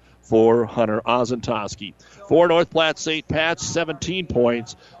 11 for Hunter Ozentowski. For North Platte St. Pat's, 17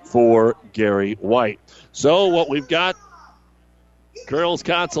 points for Gary White. So what we've got, girls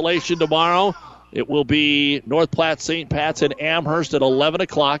consolation tomorrow. It will be North Platte St. Pat's and Amherst at 11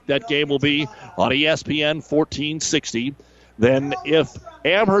 o'clock. That game will be on ESPN 1460. Then if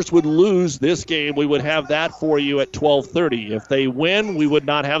Amherst would lose this game, we would have that for you at 12:30. If they win, we would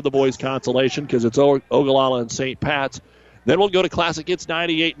not have the boys' consolation because it's Ogallala and St. Pat's. Then we'll go to Classic Hits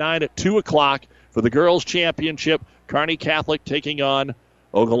 98.9 at 2 o'clock for the girls' championship. Kearney Catholic taking on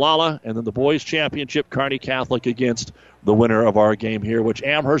Ogallala, and then the boys championship, Kearney Catholic against the winner of our game here, which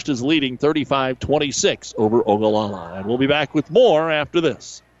Amherst is leading 35-26 over Ogallala. And we'll be back with more after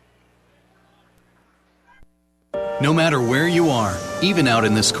this. No matter where you are, even out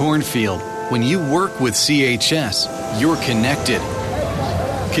in this cornfield, when you work with CHS, you're connected.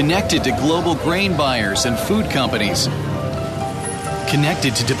 Connected to global grain buyers and food companies.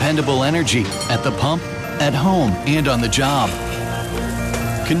 Connected to dependable energy at the pump, at home, and on the job.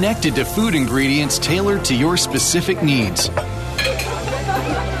 Connected to food ingredients tailored to your specific needs.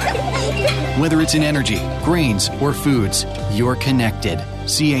 Whether it's in energy, grains, or foods, you're connected.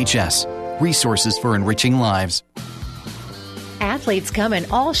 CHS. Resources for enriching lives. Athletes come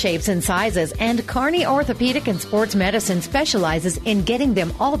in all shapes and sizes, and Kearney Orthopedic and Sports Medicine specializes in getting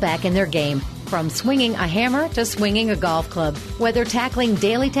them all back in their game. From swinging a hammer to swinging a golf club, whether tackling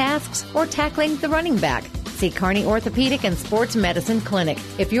daily tasks or tackling the running back. See Kearney Orthopedic and Sports Medicine Clinic.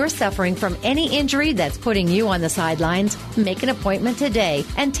 If you're suffering from any injury that's putting you on the sidelines, make an appointment today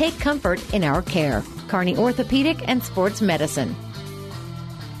and take comfort in our care. Kearney Orthopedic and Sports Medicine.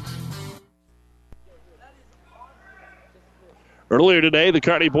 Earlier today, the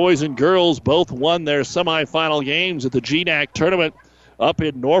Kearney boys and girls both won their semifinal games at the GNAC tournament up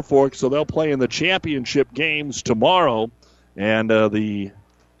in Norfolk, so they'll play in the championship games tomorrow. And the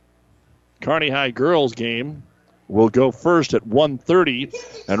Kearney High girls game will go first at 1:30.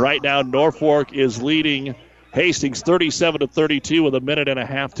 And right now, Norfolk is leading Hastings 37-32 with a minute and a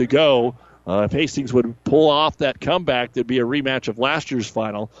half to go. If Hastings would pull off that comeback, there'd be a rematch of last year's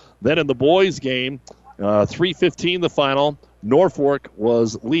final. Then in the boys game, 3:15 the final. Norfolk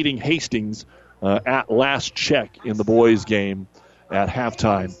was leading Hastings at last check in the boys game at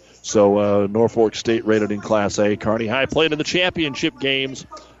halftime. So Norfolk State rated in Class A. Kearney High played in the championship games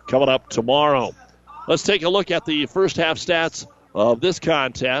coming up tomorrow. Let's take a look at the first half stats of this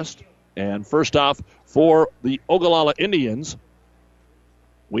contest. And first off, for the Ogallala Indians,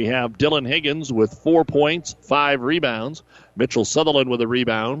 we have Dylan Higgins with 4 points, 5 rebounds. Mitchell Sutherland with a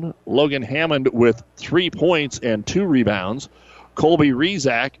rebound. Logan Hammond with 3 points and 2 rebounds. Colby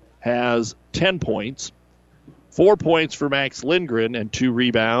Rezac has 10 points. 4 points for Max Lindgren and 2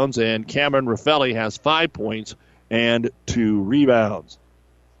 rebounds. And Cameron Raffelli has 5 points and 2 rebounds.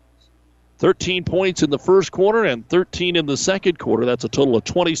 13 points in the first quarter and 13 in the second quarter. That's a total of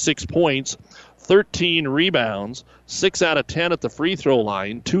 26 points, 13 rebounds, 6 out of 10 at the free throw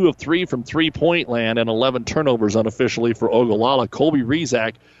line, 2 of 3 from three-point land, and 11 turnovers unofficially for Ogallala. Colby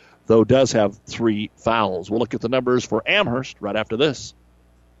Rezac, though, does have 3 fouls. We'll look at the numbers for Amherst right after this.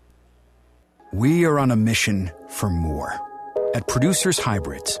 We are on a mission for more. At Producers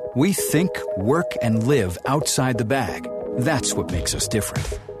Hybrids, we think, work, and live outside the bag. That's what makes us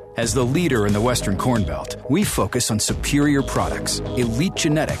different. As the leader in the Western Corn Belt, we focus on superior products, elite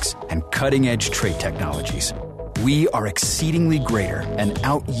genetics, and cutting-edge trait technologies. We are exceedingly greater and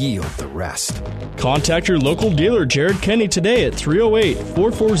out-yield the rest. Contact your local dealer, Jared Kenny, today at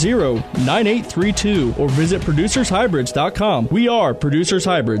 308-440-9832 or visit producershybrids.com. We are Producers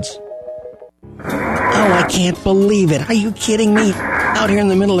Hybrids. Oh, I can't believe it. Are you kidding me? Out here in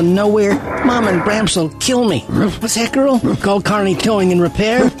the middle of nowhere, Mom and Gramps will kill me. What's that, girl? Call Kearney Towing and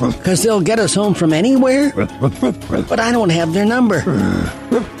Repair? Because they'll get us home from anywhere? But I don't have their number.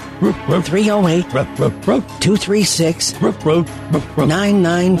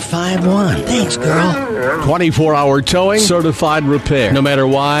 308-236-9951. Thanks, girl. 24-hour towing, certified repair. No matter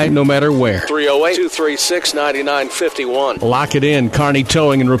why, no matter where. 308-236-9951. Lock it in, Kearney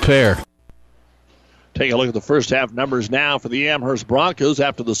Towing and Repair. Take a look at the first half numbers now for the Amherst Broncos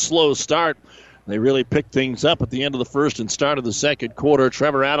after the slow start. They really picked things up at the end of the first and start of the second quarter.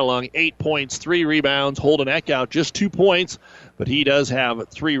 Trevor Adelung, 8 points, 3 rebounds. Holden Eckhout, just 2 points, but he does have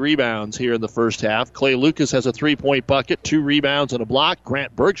 3 rebounds here in the first half. Clay Lucas has a 3-point bucket, 2 rebounds and a block.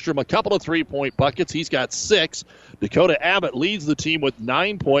 Grant Bergstrom, a couple of 3-point buckets. He's got 6. Dakota Abbott leads the team with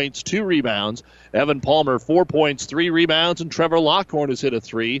 9 points, 2 rebounds. Evan Palmer, 4 points, 3 rebounds, and Trevor Lockhorn has hit a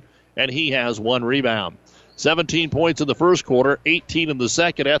 3, and he has 1 rebound. 17 points in the first quarter, 18 in the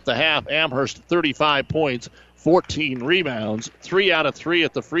second. At the half, Amherst 35 points, 14 rebounds, 3 out of 3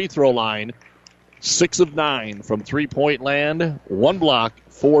 at the free throw line, 6 of 9 from three-point land, 1 block,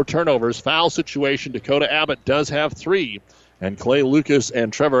 4 turnovers. Foul situation, Dakota Abbott does have 3, and Clay Lucas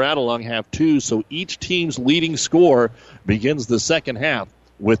and Trevor Adelung have 2, so each team's leading scorer begins the second half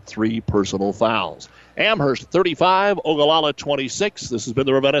with 3 personal fouls. Amherst 35, Ogallala 26. This has been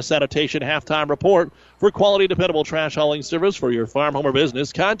the Ravenna Sanitation Halftime Report. For quality, dependable trash hauling service for your farm, home, or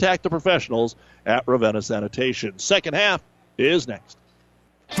business, contact the professionals at Ravenna Sanitation. Second half is next.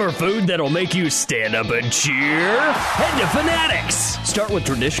 For food that'll make you stand up and cheer, head to Fanatics. Start with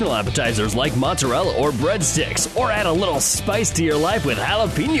traditional appetizers like mozzarella or breadsticks, or add a little spice to your life with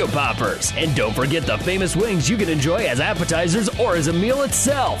jalapeno poppers. And don't forget the famous wings you can enjoy as appetizers or as a meal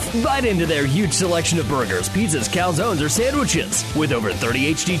itself. Bite into their huge selection of burgers, pizzas, calzones, or sandwiches. With over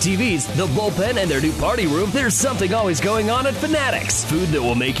 30 HD TVs, the bullpen, and their new party room, there's something always going on at Fanatics. Food that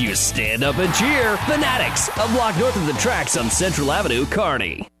will make you stand up and cheer. Fanatics, a block north of the tracks on Central Avenue,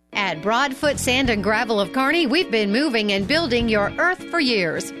 Kearney. At Broadfoot Sand and Gravel of Kearney, we've been moving and building your earth for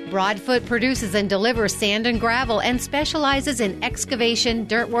years. Broadfoot produces and delivers sand and gravel and specializes in excavation,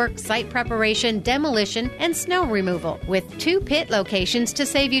 dirt work, site preparation, demolition, and snow removal, with 2 pit locations to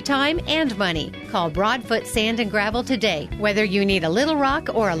save you time and money. Call Broadfoot Sand and Gravel today. Whether you need a little rock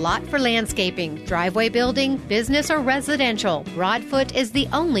or a lot for landscaping, driveway building, business, or residential, Broadfoot is the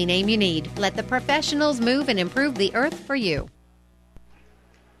only name you need. Let the professionals move and improve the earth for you.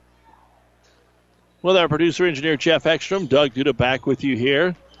 With our producer, engineer Jeff Ekstrom, Doug Duda back with you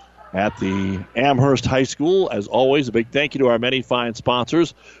here at the Amherst High School. As always, a big thank you to our many fine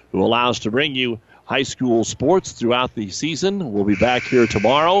sponsors who allow us to bring you high school sports throughout the season. We'll be back here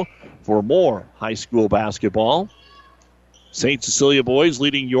tomorrow for more high school basketball. St. Cecilia boys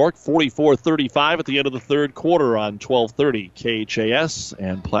leading York 44-35 at the end of the third quarter on 1230 KHAS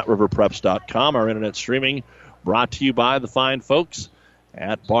and PlatteRiverPreps.com. Our internet streaming brought to you by the fine folks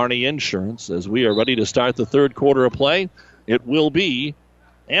at Barney Insurance. As we are ready to start the third quarter of play, it will be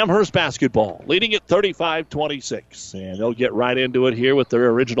Amherst basketball leading at 35-26. And they'll get right into it here with their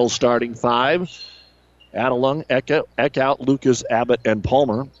original starting 5. Adelung, Eckhout, Lucas, Abbott, and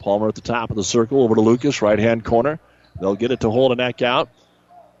Palmer. Palmer at the top of the circle over to Lucas, right-hand corner. They'll get it to Holden Eckhout.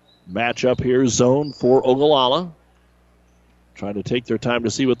 Match up here, zone for Ogallala. Trying to take their time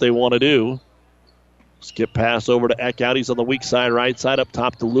to see what they want to do. Skip pass over to Eckhout. He's on the weak side, right side, up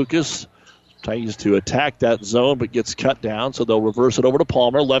top to Lucas. Tries to attack that zone, but gets cut down, so they'll reverse it over to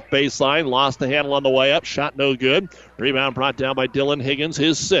Palmer. Left baseline, lost the handle on the way up. Shot no good. Rebound brought down by Dylan Higgins,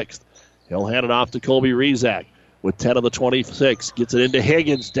 his 6th. He'll hand it off to Colby Rezac with 10 of the 26. Gets it into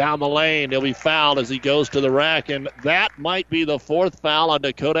Higgins down the lane. He'll be fouled as he goes to the rack, and that might be the 4th foul on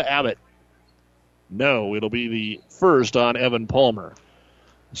Dakota Abbott. No, it'll be the 1st on Evan Palmer.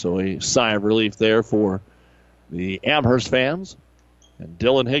 So a sigh of relief there for the Amherst fans. And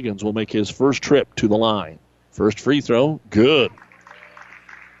Dylan Higgins will make his first trip to the line. First free throw, good.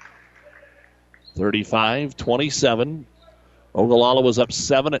 35-27. Ogallala was up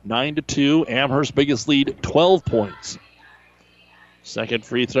 7 at 9-2. Amherst's biggest lead, 12 points. Second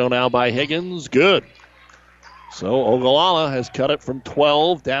free throw now by Higgins, good. So Ogallala has cut it from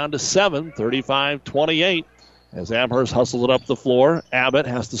 12 down to 7, 35-28. As Amherst hustles it up the floor, Abbott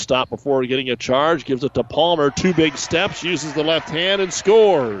has to stop before getting a charge. Gives it to Palmer. 2 big steps. Uses the left hand and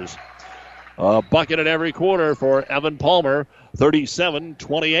scores. A bucket in every quarter for Evan Palmer.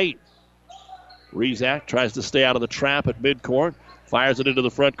 37-28. Rezac tries to stay out of the trap at midcourt. Fires it into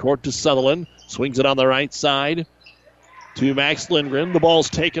the front court to Sutherland. Swings it on the right side to Max Lindgren. The ball's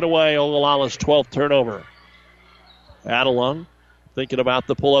taken away. Ogallala's 12th turnover. Adelung thinking about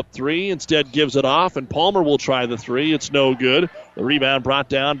the pull-up 3, instead gives it off, and Palmer will try the 3. It's no good. The rebound brought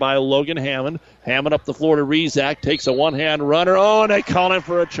down by Logan Hammond. Hammond up the floor to Rezac, takes a one-hand runner. Oh, and they call him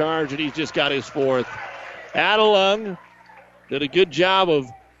for a charge, and he's just got his 4th. Adelung did a good job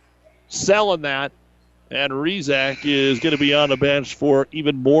of selling that, and Rezac is going to be on the bench for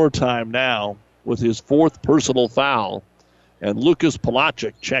even more time now with his 4th personal foul. And Lucas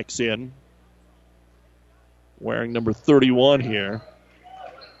Palachuk checks in, wearing number 31 here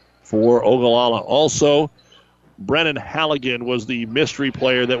for Ogallala. Also, Brennan Halligan was the mystery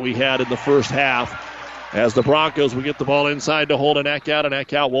player that we had in the first half. As the Broncos will get the ball inside to Holden Eckhout, and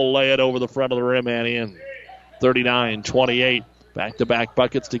Eckhout will lay it over the front of the rim and in. 39-28. Back-to-back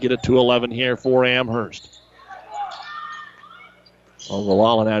buckets to get it to 11 here for Amherst.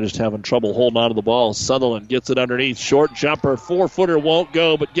 Ogallala now just having trouble holding on to the ball. Sutherland gets it underneath. Short jumper. 4-footer won't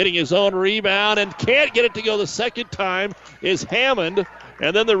go, but getting his own rebound and can't get it to go the second time is Hammond.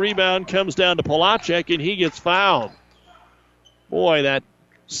 And then the rebound comes down to Palachuk, and he gets fouled. Boy, that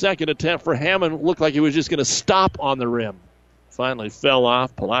second attempt for Hammond looked like it was just going to stop on the rim. Finally fell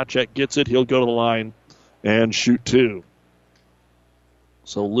off. Palachuk gets it. He'll go to the line and shoot 2.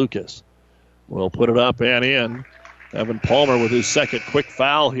 So Lucas will put it up and in. Evan Palmer with his second quick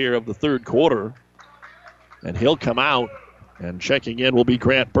foul here of the third quarter. And he'll come out, and checking in will be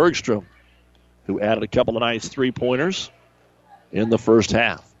Grant Bergstrom, who added a couple of nice three-pointers in the first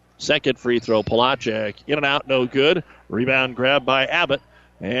half. Second free throw, Palachuk in and out, no good. Rebound grabbed by Abbott.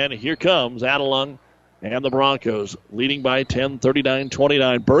 And here comes Adelung And the Broncos leading by 10,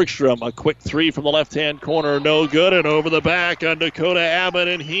 39-29. Bergstrom, a quick three from the left-hand corner. No good, and over the back on Dakota Abbott,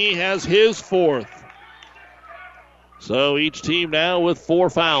 and he has his fourth. So each team now with 4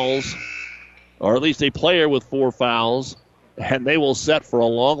 fouls, or at least a player with 4 fouls, and they will set for a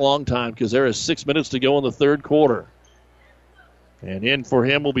long, long time because there is 6 minutes to go in the third quarter. And in for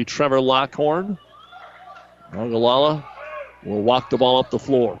him will be Trevor Lockhorn. Ogallala will walk the ball up the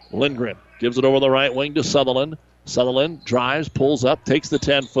floor. Lindgren gives it over the right wing to Sutherland. Sutherland drives, pulls up, takes the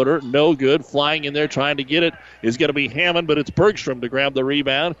 10-footer. No good. Flying in there trying to get it is going to be Hammond, but it's Bergstrom to grab the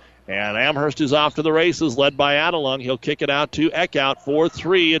rebound. And Amherst is off to the races, led by Adelung. He'll kick it out to Eckhout for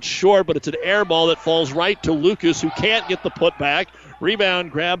 3. It's short, but it's an air ball that falls right to Lucas, who can't get the putback.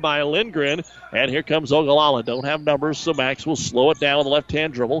 Rebound grab by Lindgren. And here comes Ogallala. Don't have numbers, so Max will slow it down with a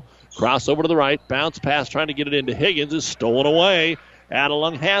left-hand dribble. Cross over to the right. Bounce pass trying to get it into Higgins is stolen away.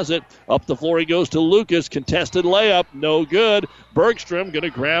 Adelung has it. Up the floor he goes to Lucas. Contested layup. No good. Bergstrom going to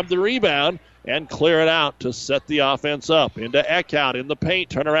grab the rebound and clear it out to set the offense up. Into Eckhout in the paint.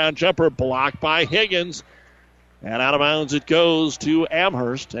 Turnaround jumper blocked by Higgins. And out of bounds it goes to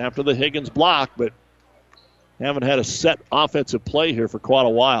Amherst after the Higgins block. But haven't had a set offensive play here for quite a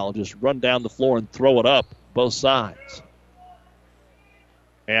while. Just run down the floor and throw it up both sides.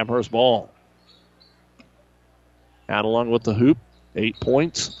 Amherst ball. Adelung with the hoop. 8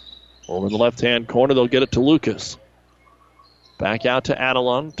 points. Over in the left-hand corner, they'll get it to Lucas. Back out to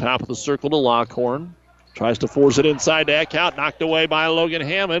Adelung. Top of the circle to Lockhorn. Tries to force it inside to Eckhout. Knocked away by Logan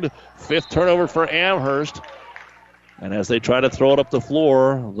Hammond. 5th turnover for Amherst. And as they try to throw it up the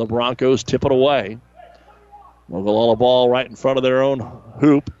floor, the Broncos tip it away. Ogallala ball right in front of their own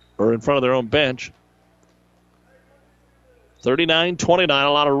hoop, or in front of their own bench. 39-29. A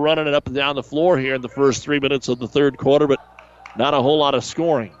lot of running it up and down the floor here in the first 3 minutes of the third quarter, but not a whole lot of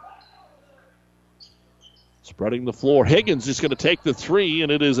scoring. Spreading the floor. Higgins just going to take the 3,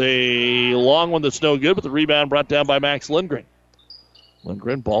 and it is a long one that's no good, but the rebound brought down by Max Lindgren.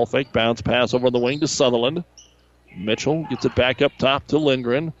 Lindgren, ball fake, bounce pass over the wing to Sutherland. Mitchell gets it back up top to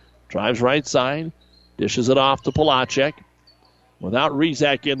Lindgren. Drives right side. Dishes it off to Polacek. Without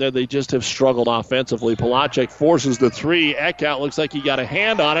Rizak in there, they just have struggled offensively. Polacek forces the 3. Eckhout looks like he got a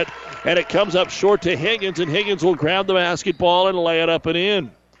hand on it, and it comes up short to Higgins, and Higgins will grab the basketball and lay it up and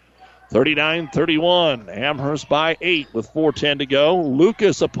in. 39-31. Amherst by 8 with 4:10 to go.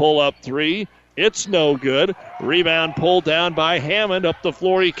 Lucas a pull-up 3. It's no good. Rebound pulled down by Hammond. Up the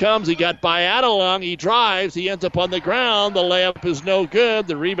floor he comes. He got by Adelung. He drives. He ends up on the ground. The layup is no good.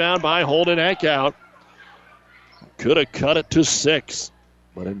 The rebound by Holden Eckhout. Could have cut it to 6.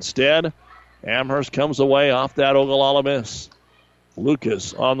 But instead, Amherst comes away off that Ogallala miss.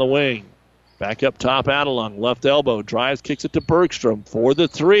 Lucas on the wing. Back up top, Adelung. Left elbow. Drives, kicks it to Bergstrom for the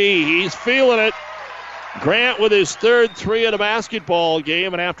 3. He's feeling it. Grant with his 3rd 3 of the basketball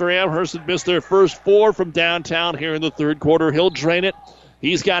game. And after Amherst had missed their first 4 from downtown here in the third quarter, he'll drain it.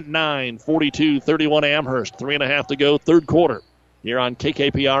 He's got 9. 42-31 Amherst. 3.5 to go, third quarter. Here on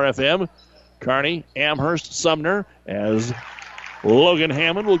KKPR-FM. Kearney, Amherst, Sumner, as Logan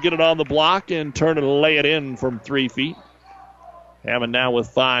Hammond will get it on the block and turn and lay it in from 3 feet. Hammond now with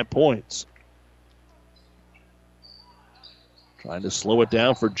 5 points. Trying to slow it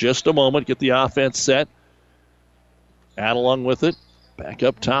down for just a moment, get the offense set. Adelung with it. Back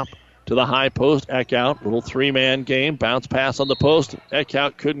up top to the high post. Eckhout, little 3-man game. Bounce pass on the post.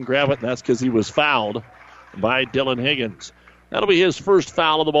 Eckhout couldn't grab it, and that's because he was fouled by Dylan Higgins. That'll be his first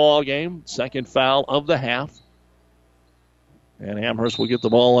foul of the ball game. Second foul of the half. And Amherst will get the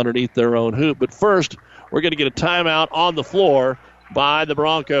ball underneath their own hoop. But first, we're going to get a timeout on the floor by the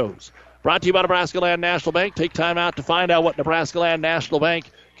Broncos. Brought to you by Nebraska Land National Bank. Take time out to find out what Nebraska Land National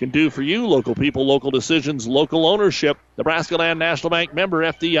Bank can do for you. Local people, local decisions, local ownership. Nebraska Land National Bank member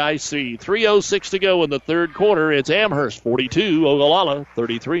FDIC. 3:06 to go in the third quarter. It's Amherst 42, Ogallala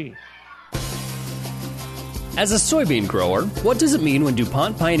 33. As a soybean grower, what does it mean when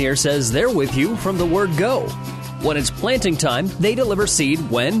DuPont Pioneer says they're with you from the word go? When it's planting time, they deliver seed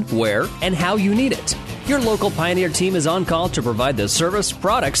when, where, and how you need it. Your local Pioneer team is on call to provide the service,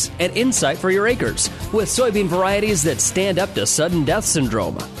 products, and insight for your acres with soybean varieties that stand up to sudden death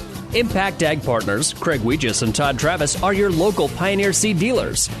syndrome. Impact Ag Partners, Craig Weegis and Todd Travis are your local Pioneer Seed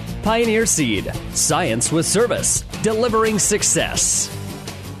dealers. Pioneer Seed, science with service, delivering success.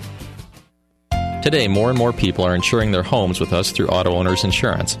 Today, more and more people are insuring their homes with us through Auto Owners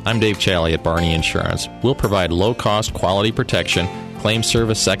Insurance. I'm Dave Challey at Barney Insurance. We'll provide low-cost, quality protection, claim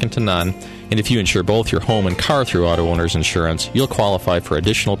service second to none, and if you insure both your home and car through Auto Owners Insurance, you'll qualify for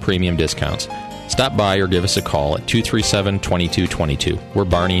additional premium discounts. Stop by or give us a call at 237-2222. We're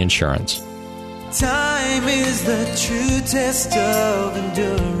Barney Insurance. Time is the true test of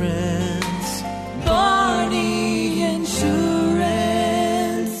endurance. Barney Insurance.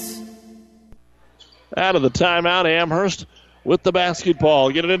 Out of the timeout, Amherst with the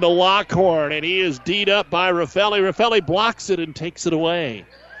basketball. Get it into Lockhorn, and he is D'd up by Raffelli. Raffelli blocks it and takes it away.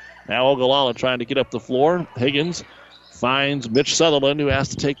 Now Ogallala trying to get up the floor. Higgins finds Mitch Sutherland, who has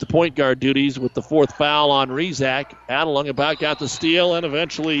to take the point guard duties with the fourth foul on Rezac. Adelung about got the steal and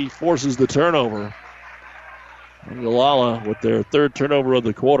eventually forces the turnover. Ogallala with their third turnover of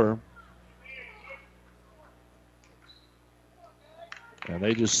the quarter. And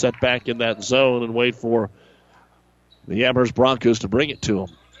they just set back in that zone and wait for the Amherst Broncos to bring it to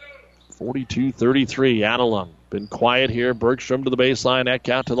them. 42-33, Adelung. Been quiet here. Bergstrom to the baseline. Eck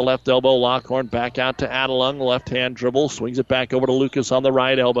out to the left elbow. Lockhorn back out to Adelung. Left-hand dribble. Swings it back over to Lucas on the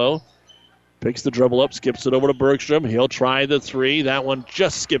right elbow. Picks the dribble up. Skips it over to Bergstrom. He'll try the three. That one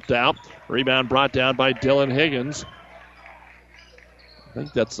just skipped out. Rebound brought down by Dylan Higgins. I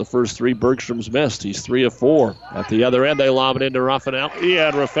think that's the first three Bergstrom's missed. He's 3 of 4. At the other end, they lob it into Raffelli,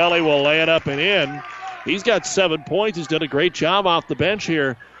 and Raffelli will lay it up and in. He's got 7 points. He's done a great job off the bench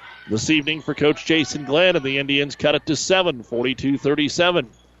here this evening for Coach Jason Glenn, and the Indians cut it to 7, 42-37.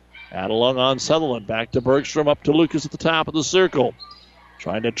 Adelung on Sutherland. Back to Bergstrom, up to Lucas at the top of the circle.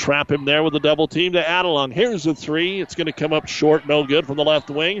 Trying to trap him there with a double team to Adelung. Here's the three. It's going to come up short, no good from the left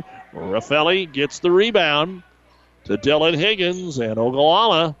wing. Raffelli gets the rebound to Dylan Higgins, and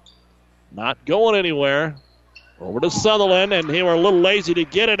Ogallala not going anywhere. Over to Sutherland, and they were a little lazy to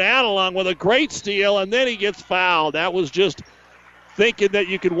get it. Adelung with a great steal, and then he gets fouled. That was just thinking that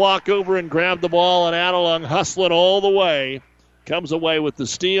you could walk over and grab the ball, and Adelung hustling all the way. Comes away with the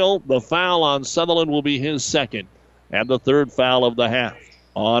steal. The foul on Sutherland will be his second, and the third foul of the half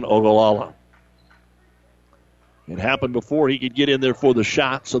on Ogallala. It happened before he could get in there for the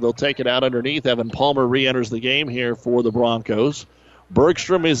shot, so they'll take it out underneath. Evan Palmer re-enters the game here for the Broncos.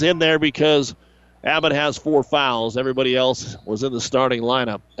 Bergstrom is in there because Abbott has 4 fouls. Everybody else was in the starting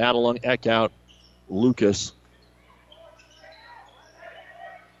lineup. Adelung, Eck out, Lucas.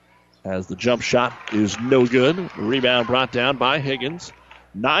 As the jump shot is no good. The rebound brought down by Higgins.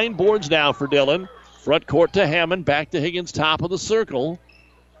 9 boards now for Dillon. Front court to Hammond. Back to Higgins, top of the circle.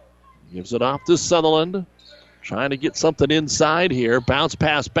 Gives it off to Sutherland. Trying to get something inside here. Bounce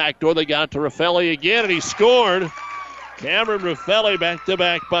pass backdoor. They got it to Raffelli again, and he scored. Cameron Raffelli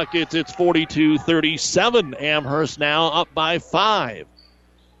back-to-back buckets. It's 42-37. Amherst now up by 5.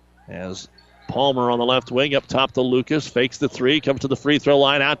 As Palmer on the left wing up top to Lucas. Fakes the three. Comes to the free throw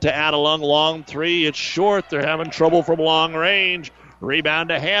line. Out to Adelung. Long three. It's short. They're having trouble from long range. Rebound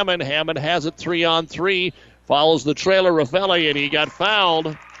to Hammond. Hammond has it 3-on-3. Follows the trailer Raffelli, and he got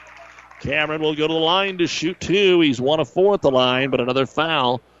fouled. Cameron will go to the line to shoot 2. He's 1 of 4 at the line, but another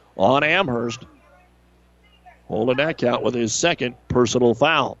foul on Amherst. Holding that out with his second personal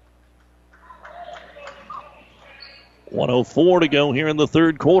foul. 1:04 to go here in the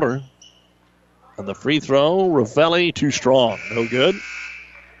third quarter. And the free throw, Raffelli too strong. No good.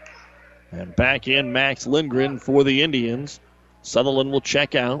 And back in Max Lindgren for the Indians. Sutherland will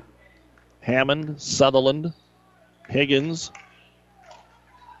check out. Hammond, Sutherland, Higgins.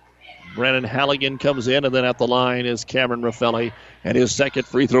 Brennan Halligan comes in, and then at the line is Cameron Raffelli, and his second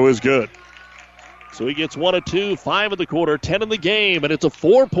free throw is good. So he gets 1 of 2, 5 in the quarter, 10 in the game, and it's a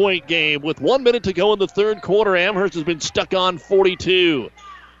 4-point game with 1 minute to go in the third quarter. Amherst has been stuck on 42.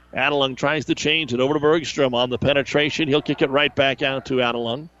 Adelung tries to change it over to Bergstrom on the penetration. He'll kick it right back out to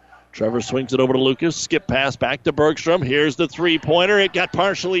Adelung. Trevor swings it over to Lucas. Skip pass back to Bergstrom. Here's the three-pointer. It got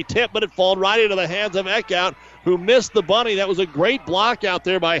partially tipped, but it fell right into the hands of Eckout, who missed the bunny. That was a great block out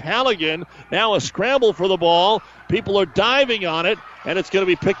there by Halligan. Now a scramble for the ball. People are diving on it, and it's going to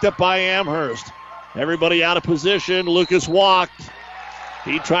be picked up by Amherst. Everybody out of position. Lucas walked.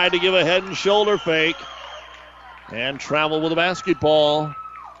 He tried to give a head and shoulder fake and travel with the basketball.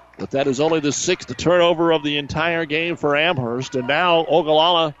 But that is only the 6th turnover of the entire game for Amherst. And now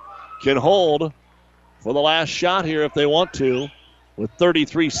Ogallala can hold for the last shot here if they want to. With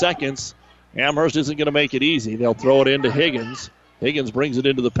 33 seconds, Amherst isn't going to make it easy. They'll throw it into Higgins. Higgins brings it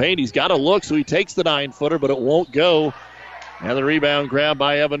into the paint. He's got a look, so he takes the 9-footer, but it won't go. And the rebound grab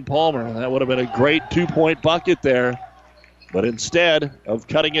by Evan Palmer. That would have been a great 2-point bucket there. But instead of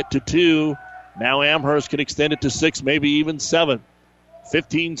cutting it to 2, now Amherst can extend it to 6, maybe even 7.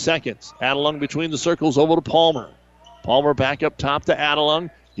 15 seconds. Adelung between the circles over to Palmer. Palmer back up top to Adelung.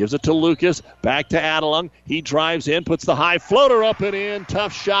 Gives it to Lucas. Back to Adelung. He drives in, puts the high floater up and in.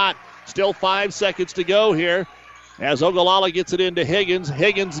 Tough shot. Still 5 seconds to go here. as Ogallala gets it into Higgins.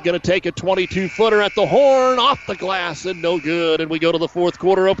 Higgins is going to take a 22-footer at the horn, off the glass, and no good. And we go to the fourth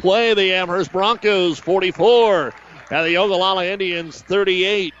quarter of play. The Amherst Broncos 44. Now the Ogallala Indians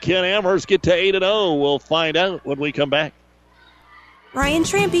 38. Can Amherst get to 8-0? We'll find out when we come back. Ryan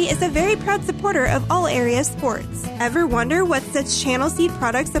Trampy is a very proud supporter of all area sports. Ever wonder what sets Channel Seed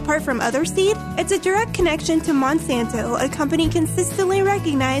products apart from other seed? It's a direct connection to Monsanto, a company consistently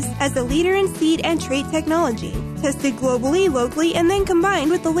recognized as a leader in seed and trait technology. Tested globally, locally, and then combined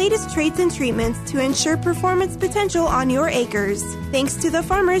with the latest traits and treatments to ensure performance potential on your acres. Thanks to the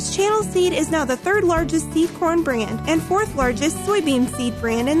farmers, Channel Seed is now the third largest seed corn brand and fourth largest soybean seed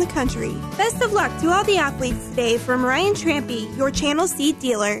brand in the country. Best of luck to all the athletes today from Ryan Trampy, your Channel Seed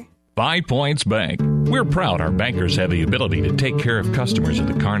dealer. 5 Points Bank. We're proud our bankers have the ability to take care of customers in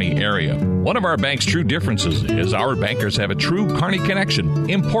the Kearney area. One of our bank's true differences is our bankers have a true Kearney connection,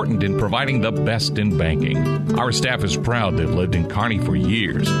 important in providing the best in banking. Our staff is proud they've lived in Kearney for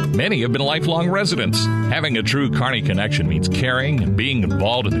years. Many have been lifelong residents. Having a true Kearney connection means caring and being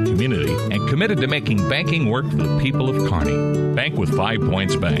involved in the community and committed to making banking work for the people of Kearney. Bank with 5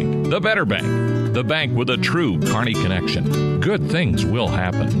 Points Bank. The better bank. The bank with a true Kearney connection. Good things will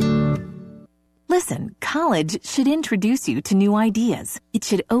happen. Listen, college should introduce you to new ideas. It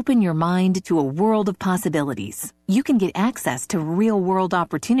should open your mind to a world of possibilities. You can get access to real-world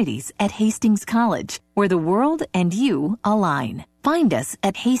opportunities at Hastings College, where the world and you align. Find us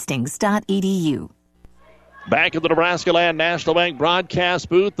at hastings.edu. Back at the Nebraska Land National Bank broadcast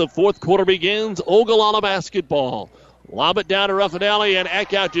booth, the fourth quarter begins. Ogallala basketball. Lob it down to Raffadelli, and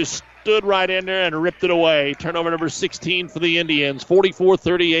Eckhout just stood right in there and ripped it away. Turnover number 16 for the Indians.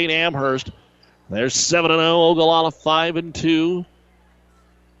 44-38 Amherst. There's 7-0, Ogallala 5-2.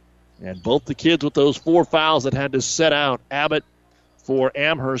 And both the kids with those 4 fouls that had to set out. Abbott for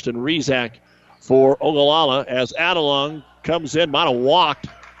Amherst and Rezac for Ogallala as Adelung comes in, might have walked,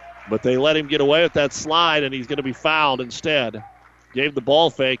 but they let him get away with that slide, and he's going to be fouled instead. Gave the ball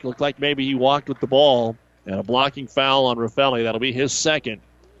fake. Looked like maybe he walked with the ball. And a blocking foul on Raffelli. That'll be his second.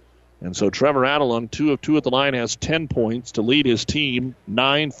 And so Trevor Adelung, 2 of 2 at the line, has 10 points to lead his team.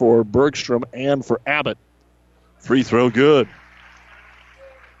 9 for Bergstrom and for Abbott. Free throw good.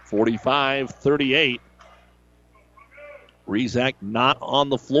 45-38. Rezac not on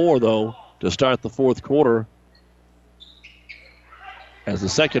the floor, though, to start the fourth quarter. As the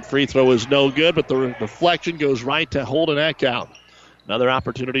second free throw is no good, but the deflection goes right to Holden Eckhout. Another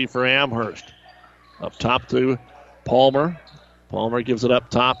opportunity for Amherst. Up top to Palmer. Palmer gives it up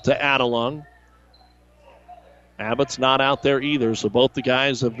top to Adelung. Abbott's not out there either, so both the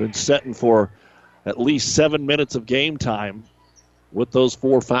guys have been setting for at least 7 minutes of game time with those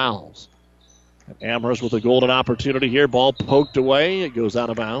 4 fouls. And Amherst with a golden opportunity here. Ball poked away. It goes out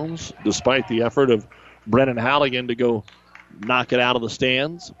of bounds, despite the effort of Brennan Halligan to go knock it out of the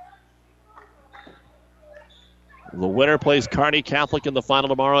stands. The winner plays Kearney Catholic in the final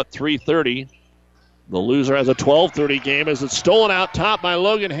tomorrow at 3:30. The loser has a 12:30 game as it's stolen out top by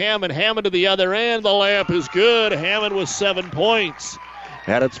Logan Hammond. Hammond to the other end. The layup is good. Hammond with 7 points.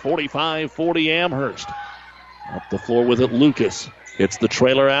 And it's 45-40 Amherst. Up the floor with it, Lucas. It's the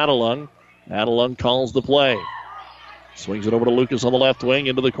trailer Adelung. Adelung calls the play. Swings it over to Lucas on the left wing.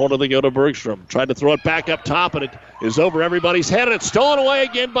 Into the corner they go to Bergstrom. Tried to throw it back up top, and it is over everybody's head. And it's stolen away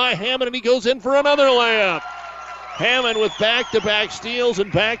again by Hammond, and he goes in for another layup. Hammond with back-to-back steals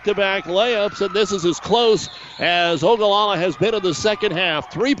and back-to-back layups, and this is as close as Ogallala has been in the second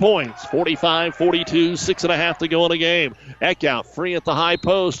half. 3 points, 45-42, 6.5 to go in the game. Eckhout free at the high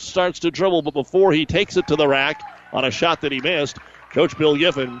post, starts to dribble, but before he takes it to the rack on a shot that he missed, Coach Bill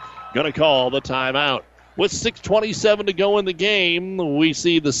Giffen going to call the timeout. With 6:27 to go in the game, we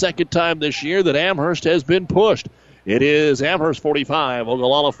see the second time this year that Amherst has been pushed. It is Amherst 45,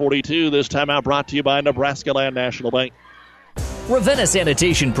 Ogallala 42. This timeout brought to you by Nebraska Land National Bank. Ravenna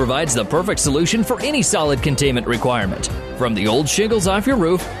Sanitation provides the perfect solution for any solid containment requirement. From the old shingles off your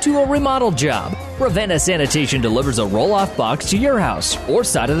roof to a remodel job, Ravenna Sanitation delivers a roll-off box to your house or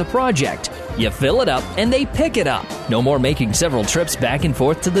side of the project. You fill it up and they pick it up. No more making several trips back and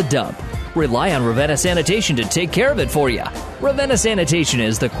forth to the dump. Rely on Ravenna Sanitation to take care of it for you. Ravenna Sanitation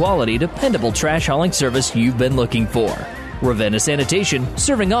is the quality, dependable trash hauling service you've been looking for. Ravenna Sanitation,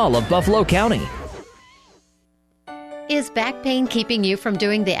 serving all of Buffalo County. Is back pain keeping you from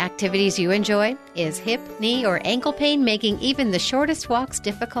doing the activities you enjoy? Is hip, knee, or ankle pain making even the shortest walks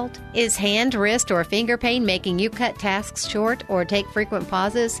difficult? Is hand, wrist, or finger pain making you cut tasks short or take frequent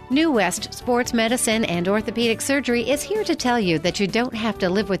pauses? New West Sports Medicine and Orthopedic Surgery is here to tell you that you don't have to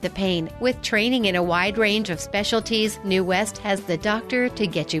live with the pain. With training in a wide range of specialties, New West has the doctor to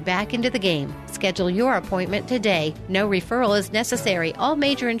get you back into the game. Schedule your appointment today. No referral is necessary. All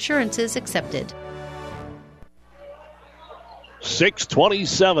major insurances accepted.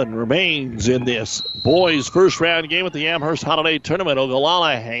 6:27 remains in this boys' first-round game at the Amherst Holiday Tournament.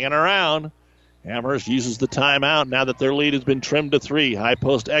 Ogallala hanging around. Amherst uses the timeout now that their lead has been trimmed to 3. High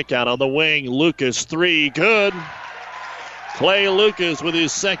post Eckhout on the wing. Lucas, 3. Good. Clay Lucas with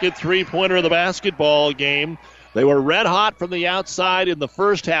his second three-pointer of the basketball game. They were red hot from the outside in the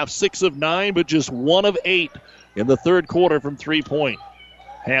first half, 6 of 9, but just 1 of 8 in the third quarter from three-point.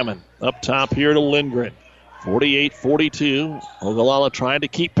 Hammond up top here to Lindgren. 48-42. Ogallala trying to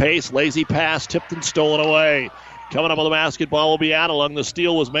keep pace. Lazy pass, tipped and stolen away. Coming up on the basketball will be Adelung. The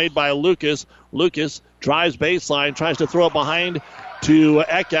steal was made by Lucas. Lucas drives baseline, tries to throw it behind to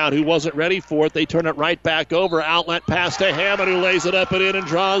Eckhout, who wasn't ready for it. They turn it right back over. Outlet pass to Hammond, who lays it up and in and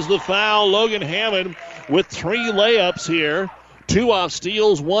draws the foul. Logan Hammond with 3 layups here. 2 off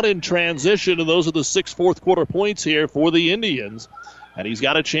steals, 1 in transition, and those are the 6 fourth-quarter points here for the Indians. And he's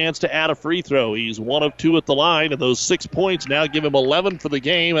got a chance to add a free throw. He's 1 of 2 at the line, and those 6 points now give him 11 for the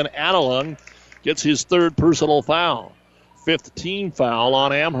game, and Adelung gets his 3rd personal foul. 5th team foul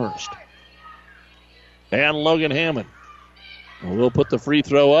on Amherst. And Logan Hammond will put the free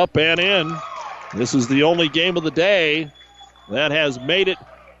throw up and in. This is the only game of the day that has made it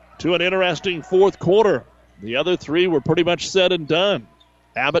to an interesting fourth quarter. The other 3 were pretty much said and done.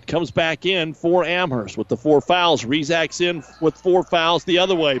 Abbott comes back in for Amherst with the 4 fouls. Rezak's in with 4 fouls the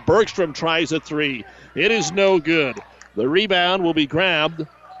other way. Bergstrom tries a 3. It is no good. The rebound will be grabbed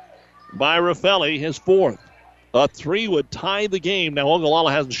by Raffelli, his 4th. A 3 would tie the game. Now,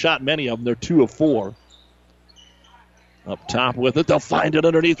 Ogallala hasn't shot many of them. They're 2 of 4. Up top with it. They'll find it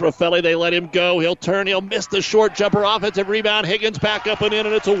underneath Raffelli. They let him go. He'll turn. He'll miss the short jumper. Offensive rebound. Higgins back up and in,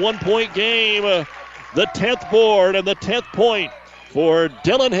 and it's a 1-point game. The 10th board and the 10th point for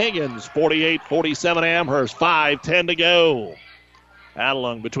Dylan Higgins. 48-47 Amherst. 5:10 to go.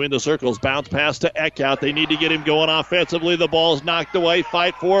 Adelung between the circles. Bounce pass to Eckhout. They need to get him going offensively. The ball's knocked away.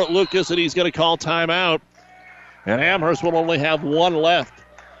 Fight for it. Lucas, and he's going to call timeout. And Amherst will only have 1 left.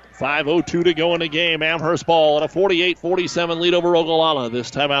 5:02 to go in the game. Amherst ball at a 48-47 lead over Ogallala. This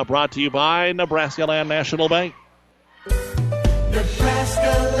timeout brought to you by Nebraska Land National Bank.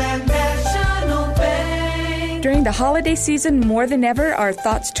 Nebraska Land National Bank. During the holiday season, more than ever, our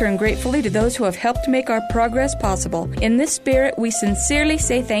thoughts turn gratefully to those who have helped make our progress possible. In this spirit, we sincerely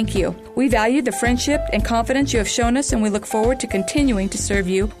say thank you. We value the friendship and confidence you have shown us, and we look forward to continuing to serve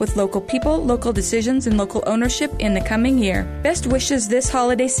you with local people, local decisions, and local ownership in the coming year. Best wishes this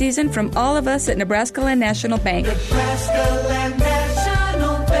holiday season from all of us at Nebraska Land National Bank. Nebraska Land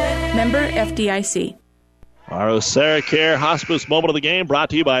National Bank. Member FDIC. Our AseraCare Hospice moment of the game brought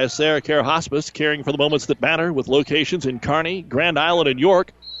to you by AseraCare Hospice, caring for the moments that matter with locations in Kearney, Grand Island, and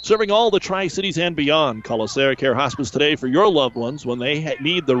York, serving all the Tri-Cities and beyond. Call AseraCare Hospice today for your loved ones when they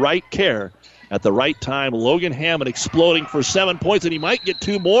need the right care at the right time. Logan Hammond exploding for 7 points, and he might get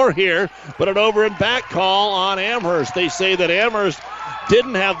 2 more here, but an over and back call on Amherst. They say that Amherst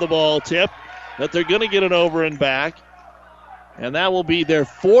didn't have the ball tipped, that they're going to get an over and back. And that will be their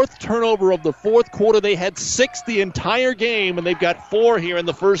 4th turnover of the fourth quarter. They had 6 the entire game, and they've got 4 here in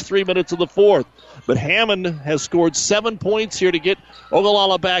the first 3 minutes of the fourth. But Hammond has scored 7 points here to get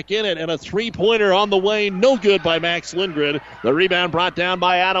Ogallala back in it, and a 3-pointer on the way. No good by Max Lindgren. The rebound brought down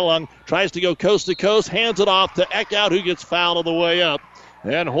by Adelung. Tries to go coast to coast, hands it off to Eckhout, who gets fouled on the way up.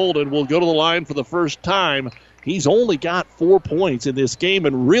 And Holden will go to the line for the first time. He's only got 4 points in this game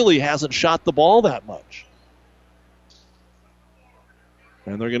and really hasn't shot the ball that much.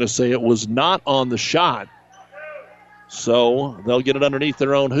 And they're going to say it was not on the shot. So they'll get it underneath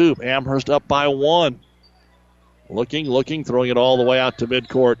their own hoop. Amherst up by 1. Looking, throwing it all the way out to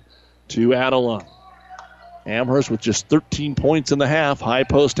midcourt to Adelung. Amherst with just 13 points in the half. High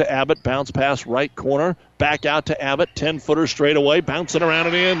post to Abbott. Bounce pass right corner. Back out to Abbott. 10-footer straight away. Bouncing around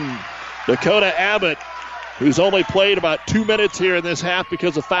and in. Dakota Abbott, who's only played about 2 minutes here in this half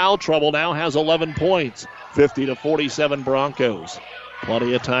because of foul trouble, now has 11 points. 50-47 Broncos.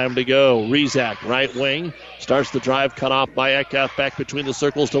 Plenty of time to go. Rezak, right wing. Starts the drive, cut off by Eckhout. Back between the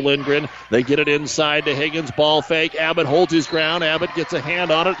circles to Lindgren. They get it inside to Higgins. Ball fake. Abbott holds his ground. Abbott gets a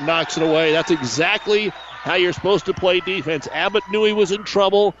hand on it, knocks it away. That's exactly how you're supposed to play defense. Abbott knew he was in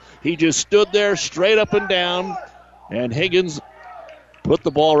trouble. He just stood there straight up and down. And Higgins put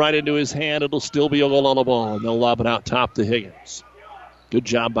the ball right into his hand. It'll still be Ogallala ball, and they'll lob it out top to Higgins. Good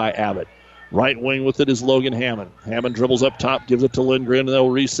job by Abbott. Right wing with it is Logan Hammond. Hammond dribbles up top, gives it to Lindgren. They'll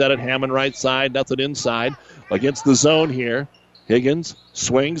reset it. Hammond right side, nothing inside. Against the zone here. Higgins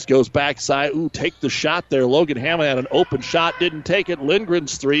swings, goes backside. Ooh, take the shot there. Logan Hammond had an open shot, didn't take it.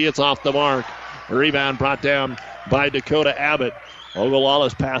 Lindgren's three, it's off the mark. A rebound brought down by Dakota Abbott.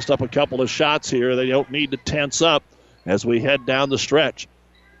 Ogallala's passed up a couple of shots here. They don't need to tense up as we head down the stretch.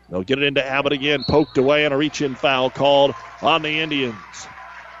 They'll get it into Abbott again, poked away, and a reach-in foul called on the Indians.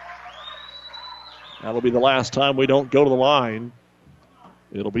 That'll be the last time we don't go to the line.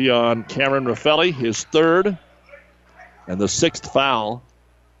 It'll be on Cameron Raffelli, his third, and the sixth foul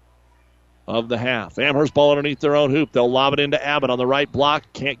of the half. Amherst ball underneath their own hoop. They'll lob it into Abbott on the right block.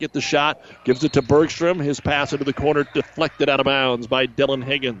 Can't get the shot. Gives it to Bergstrom. His pass into the corner deflected out of bounds by Dylan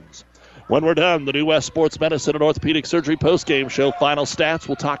Higgins. When we're done, the New West Sports Medicine and Orthopedic Surgery postgame show. Final stats.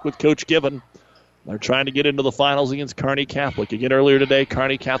 We'll talk with Coach Given. They're trying to get into the finals against Kearney Catholic. Again, earlier today,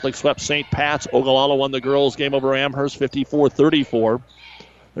 Kearney Catholic swept St. Pat's. Ogallala won the girls' game over Amherst 54-34.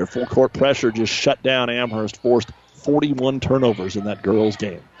 Their full-court pressure just shut down Amherst, forced 41 turnovers in that girls'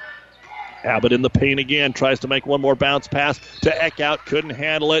 game. Abbott in the paint again, tries to make one more bounce pass to Eckhout, couldn't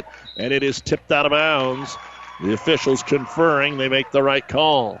handle it, and it is tipped out of bounds. The officials conferring, they make the right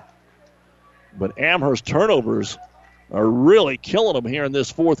call. But Amherst turnovers are really killing them here in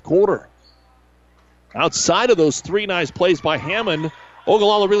this fourth quarter. Outside of those three nice plays by Hammond,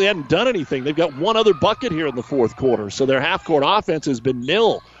 Ogallala really hadn't done anything. They've got one other bucket here in the fourth quarter, so their half-court offense has been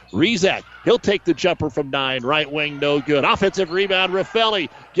nil. Rezak, he'll take the jumper from 9. Right wing, no good. Offensive rebound, Raffelli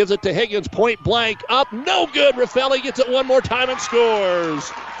gives it to Higgins. Point blank, up, no good. Raffelli gets it one more time and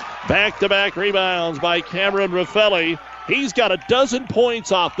scores. Back-to-back rebounds by Cameron Raffelli. He's got a dozen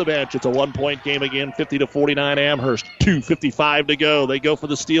points off the bench. It's a one-point game again, 50-49 Amherst. 2:55 to go. They go for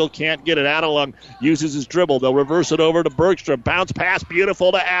the steal, can't get it. Adelung uses his dribble. They'll reverse it over to Bergstrom. Bounce pass,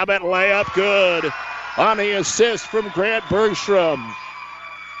 beautiful to Abbott. Layup, good. On the assist from Grant Bergstrom.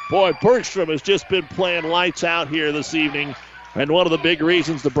 Boy, Bergstrom has just been playing lights out here this evening. And one of the big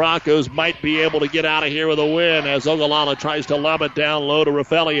reasons the Broncos might be able to get out of here with a win as Ogallala tries to lob it down low to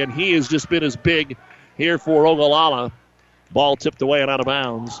Raffelli, and he has just been as big here for Ogallala. Ball tipped away and out of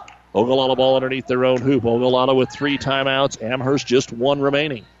bounds. Ogallala ball underneath their own hoop. Ogallala with 3 timeouts. Amherst just 1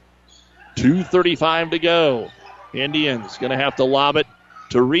 remaining. 2:35 to go. Indians going to have to lob it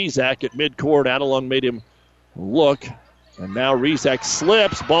to Rezak at midcourt. Adelung made him look. And now Rezak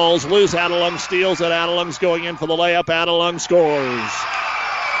slips. Ball's loose. Adelung steals it. Adelung's going in for the layup. Adelung scores.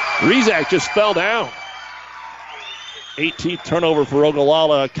 Rezak just fell down. 18th turnover for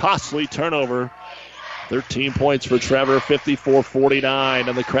Ogallala. A costly turnover. 13 points for Trevor, 54-49,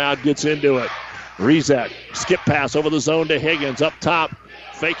 and the crowd gets into it. Rezak, skip pass over the zone to Higgins, up top,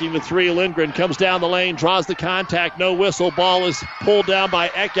 faking the 3. Lindgren comes down the lane, draws the contact, no whistle. Ball is pulled down by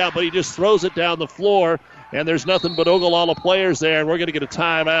Eckhout, but he just throws it down the floor, and there's nothing but Ogallala players there, and we're going to get a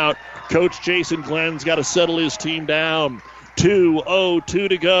timeout. Coach Jason Glenn's got to settle his team down. 2:02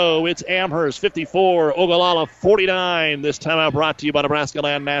 to go. It's Amherst 54, Ogallala 49. This timeout brought to you by Nebraska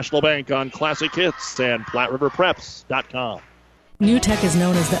Land National Bank on Classic Hits and PlatteRiverPreps.com. New Tech is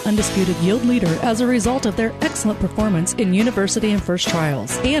known as the undisputed yield leader as a result of their excellent performance in university and first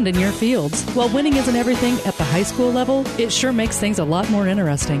trials and in your fields. While winning isn't everything at the high school level, it sure makes things a lot more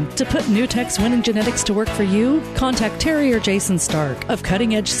interesting. To put New Tech's winning genetics to work for you, contact Terry or Jason Stark of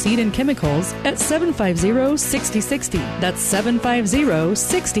Cutting Edge Seed and Chemicals at 750-6060. That's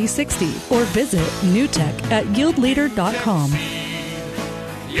 750-6060. Or visit newtech at yieldleader.com.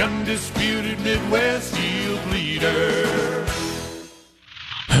 The undisputed Midwest yield leader.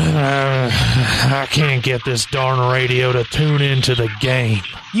 I can't get this darn radio to tune into the game.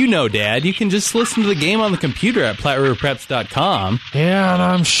 You know, Dad, you can just listen to the game on the computer at PlatteRiverPreps.com. Yeah, and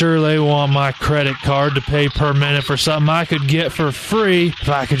I'm sure they want my credit card to pay per minute for something I could get for free if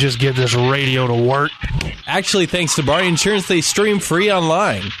I could just get this radio to work. Actually, thanks to Barney Insurance, they stream free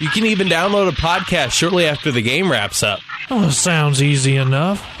online. You can even download a podcast shortly after the game wraps up. Oh, sounds easy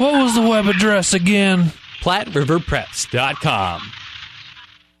enough. What was the web address again? PlatteRiverPreps.com.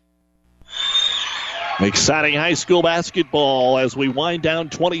 Exciting high school basketball as we wind down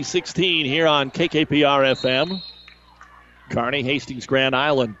 2016 here on KKPR-FM. Kearney, Hastings, Grand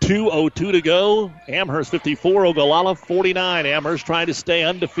Island. 2:02 to go. Amherst 54, Ogallala 49. Amherst trying to stay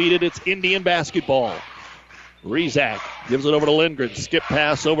undefeated. It's Indian basketball. Rezak gives it over to Lindgren. Skip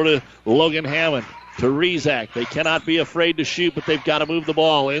pass over to Logan Hammond. To Rezak. They cannot be afraid to shoot, but they've got to move the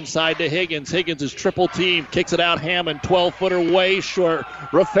ball. Inside to Higgins. Higgins is triple team. Kicks it out. Hammond, 12-footer way short.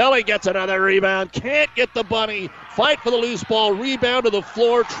 Raffelli gets another rebound. Can't get the bunny Fight for the loose ball. Rebound to the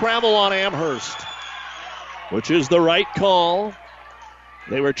floor. Travel on Amherst, which is the right call.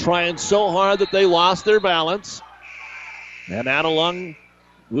 They were trying so hard that they lost their balance. And Adelung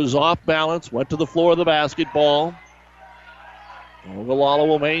was off balance, went to the floor of the basketball. Ogallala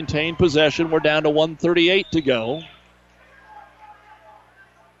will maintain possession. We're down to 1:38 to go.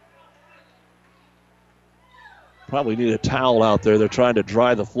 Probably need a towel out there. They're trying to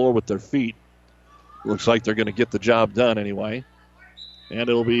dry the floor with their feet. Looks like they're going to get the job done anyway. And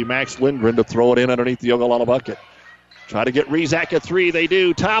it'll be Max Lindgren to throw it in underneath the Ogallala bucket. Try to get Rezac a three. They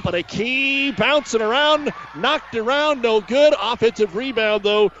do. Top of the key. Bouncing around. Knocked around. No good. Offensive rebound,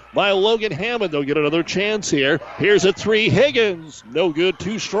 though, by Logan Hammond. They'll get another chance here. Here's a three. Higgins. No good.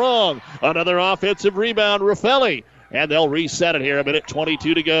 Too strong. Another offensive rebound. Raffelli. And they'll reset it here. A minute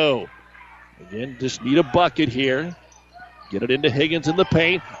 22 to go. Again, just need a bucket here. Get it into Higgins in the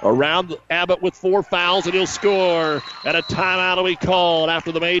paint. Around Abbott with 4 fouls, and he'll score. And a timeout will be called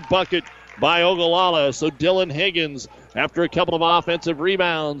after the made bucket by Ogallala. So Dylan Higgins, after a couple of offensive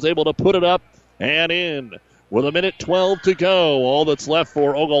rebounds, able to put it up and in. With a minute 12 to go, all that's left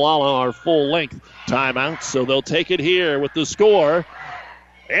for Ogallala are full-length timeouts. So they'll take it here with the score.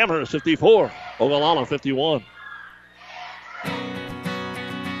 Amherst 54, Ogallala 51.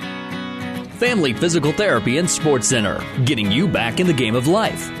 Family Physical Therapy and Sports Center, getting you back in the game of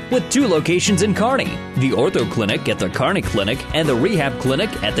life. With 2 locations in Kearney, the Ortho Clinic at the Kearney Clinic and the Rehab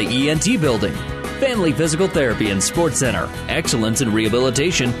Clinic at the ENT Building. Family Physical Therapy and Sports Center, excellence in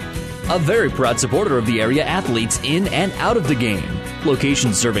rehabilitation. A very proud supporter of the area athletes in and out of the game.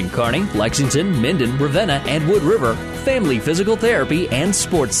 Locations serving Kearney, Lexington, Minden, Ravenna, and Wood River. Family Physical Therapy and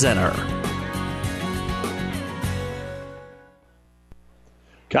Sports Center.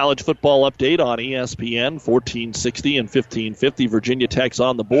 College football update on ESPN, 1460 and 1550. Virginia Tech's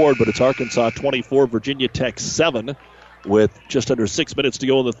on the board, but it's Arkansas 24, Virginia Tech 7 with just under 6 minutes to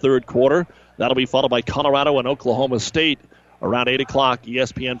go in the third quarter. That'll be followed by Colorado and Oklahoma State around 8 o'clock.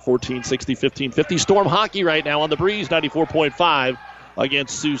 ESPN 1460, 1550. Storm hockey right now on the Breeze, 94.5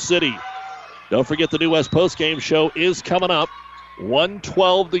 against Sioux City. Don't forget the New West postgame show is coming up.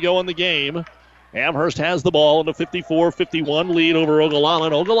 1:12 to go in the game. Amherst has the ball in a 54-51 lead over Ogallala,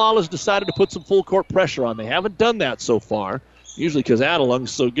 and Ogallala's decided to put some full court pressure on. They haven't done that so far, usually because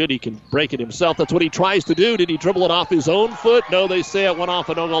Adelung's so good he can break it himself. That's what he tries to do. Did he dribble it off his own foot? No, they say it went off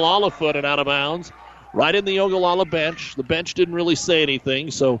an Ogallala foot and out of bounds. Right in the Ogallala bench. The bench didn't really say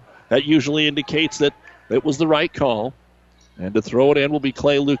anything, so that usually indicates that it was the right call. And to throw it in will be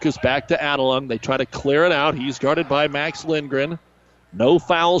Clay Lucas back to Adelung. They try to clear it out. He's guarded by Max Lindgren. No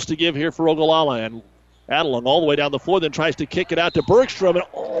fouls to give here for Ogallala. And Adelung all the way down the floor, then tries to kick it out to Bergstrom, and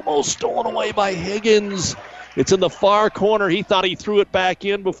almost stolen away by Higgins. It's in the far corner. He thought he threw it back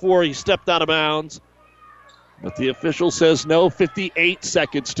in before he stepped out of bounds. But the official says no, 58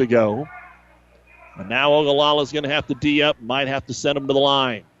 seconds to go. And now Ogallala's going to have to D up, might have to send him to the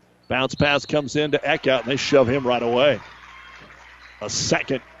line. Bounce pass comes in to Eckhout, and they shove him right away. A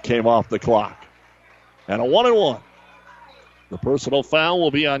second came off the clock. And a 1-and-1. The personal foul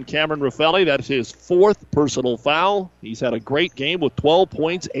will be on Cameron Raffelli. That's his 4th personal foul. He's had a great game with 12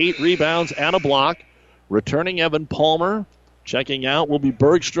 points, 8 rebounds, and a block. Returning Evan Palmer. Checking out will be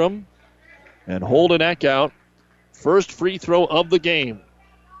Bergstrom. And Holden Eckhout. First free throw of the game.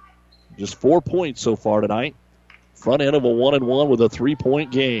 Just 4 points so far tonight. Front end of a 1-and-1 with a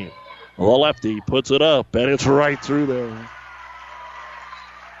 3-point game. The lefty puts it up, and it's right through there.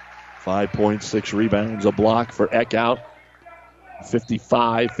 5 points, 6 rebounds, a block for Eckhout.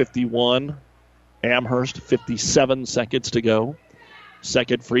 55-51. Amherst, 57 seconds to go.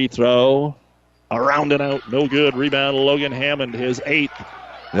 Second free throw. Around and out. No good. Rebound Logan Hammond, his 8th.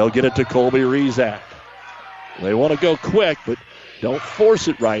 They'll get it to Colby Rezac. They want to go quick, but don't force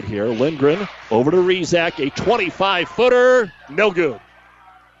it right here. Lindgren over to Rezac. A 25-footer. No good.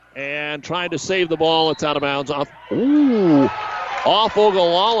 And trying to save the ball. It's out of bounds. Off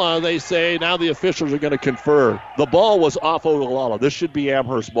Ogallala, they say. Now the officials are going to confer. The ball was off Ogallala. This should be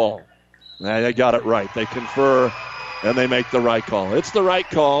Amherst ball. They got it right. They confer, and they make the right call. It's the right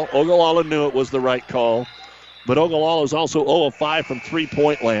call. Ogallala knew it was the right call. But Ogallala is also 0 of 5 from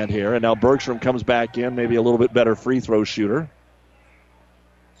three-point land here. And now Bergstrom comes back in, maybe a little bit better free throw shooter.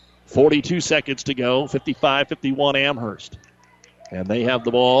 42 seconds to go. 55-51 Amherst. And they have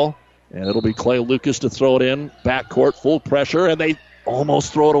the ball. And it'll be Clay Lucas to throw it in. Backcourt, full pressure, and they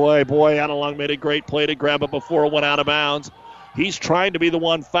almost throw it away. Boy, Adelung made a great play to grab it before it went out of bounds. He's trying to be the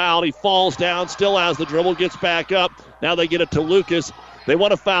one fouled. He falls down, still has the dribble, gets back up. Now they get it to Lucas. They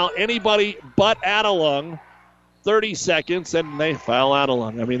want to foul anybody but Adelung. 30 seconds, and they foul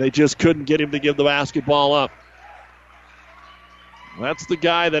Adelung. I mean, they just couldn't get him to give the basketball up. That's the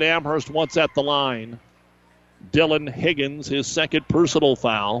guy that Amherst wants at the line. Dylan Higgins, his second personal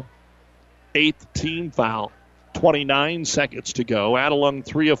foul. 8th team foul. 29 seconds to go. Adelung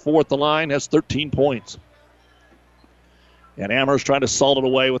 3 of 4 at the line, has 13 points. And Amherst trying to salt it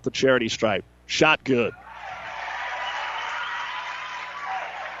away with the charity stripe. Shot good.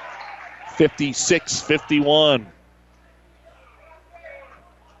 56-51.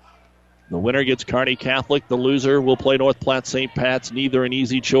 The winner gets Kearney Catholic. The loser will play North Platte St. Pat's. Neither an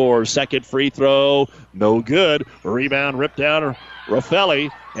easy chore. Second free throw, no good. Rebound ripped down Raffelli.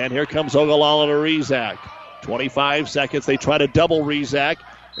 And here comes Ogallala to Rezac. 25 seconds. They try to double Rezac.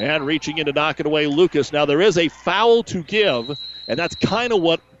 And reaching in to knock it away, Lucas. Now there is a foul to give. And that's kind of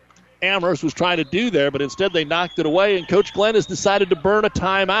what Amherst was trying to do there. But instead they knocked it away. And Coach Glenn has decided to burn a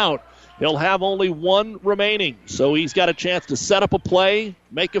timeout. He'll have only one remaining, so he's got a chance to set up a play,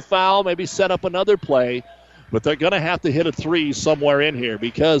 make a foul, maybe set up another play, but they're going to have to hit a three somewhere in here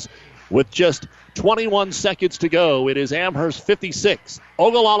because with just 21 seconds to go, it is Amherst 56,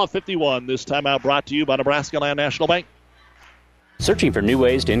 Ogallala 51. This timeout brought to you by Nebraska Land National Bank. Searching for new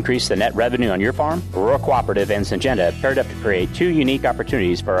ways to increase the net revenue on your farm? Aurora Cooperative and Syngenta paired up to create two unique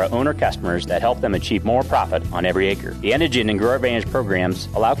opportunities for our owner customers that help them achieve more profit on every acre. The Indigen and Grower Advantage programs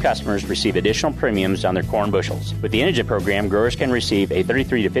allow customers to receive additional premiums on their corn bushels. With the Indigen program, growers can receive a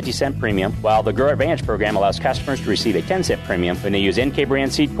 33 to 50 cent premium, while the Grower Advantage program allows customers to receive a 10 cent premium when they use NK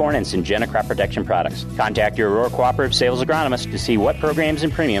brand seed corn and Syngenta crop protection products. Contact your Aurora Cooperative sales agronomist to see what programs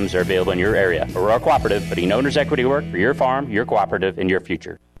and premiums are available in your area. Aurora Cooperative, putting owner's equity to work for your farm, your cooperative, in your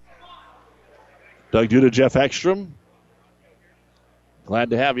future. Doug Duda, Jeff Ekstrom. Glad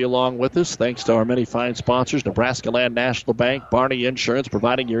to have you along with us. Thanks to our many fine sponsors. Nebraska Land National Bank, Barney Insurance,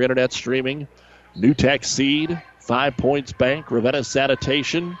 providing your internet streaming. New Tech Seed, 5 Points Bank, Ravenna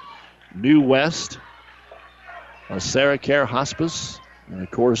Sanitation, New West, Sarah Care Hospice, and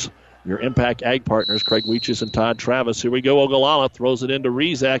of course, your Impact Ag partners, Craig Weeches and Todd Travis. Here we go. Ogallala throws it into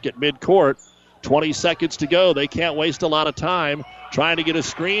Rezac at midcourt. 20 seconds to go. They can't waste a lot of time trying to get a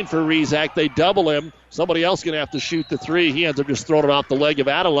screen for Rezac. They double him. Somebody else going to have to shoot the three. He ends up just throwing it off the leg of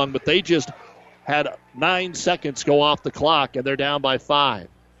Adelung, but they just had 9 seconds go off the clock, and they're down by 5.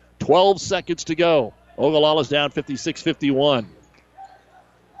 12 seconds to go. Ogallala's down 56-51.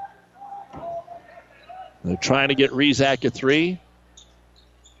 They're trying to get Rezac a three.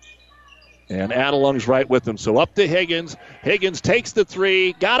 And Adelung's right with them. So up to Higgins. Higgins takes the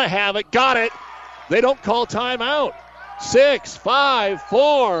three. Gotta have it. Got it. They don't call timeout. 6, 5,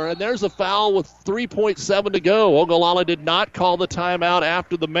 4. And there's a foul with 3.7 to go. Ogallala did not call the timeout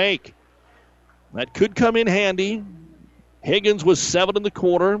after the make. That could come in handy. Higgins was 7 in the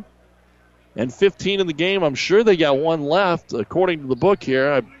quarter and 15 in the game. I'm sure they got one left. According to the book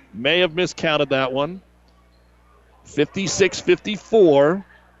here, I may have miscounted that one. 56-54.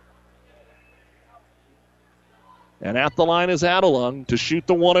 And at the line is Adelung to shoot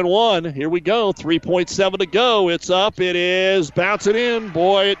the 1-and-1. Here we go. 3.7 to go. It's up. It is bouncing in.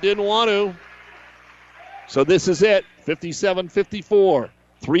 Boy, it didn't want to. So this is it. 57-54.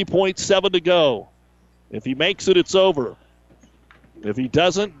 3.7 to go. If he makes it, it's over. If he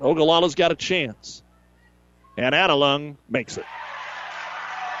doesn't, Ogallala's got a chance. And Adelung makes it.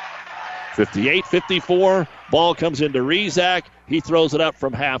 58-54. Ball comes into Rezac. He throws it up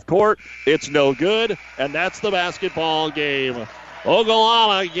from half court. It's no good, and that's the basketball game.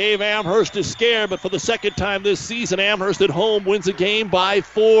 Ogallala gave Amherst a scare, but for the second time this season, Amherst at home wins a game by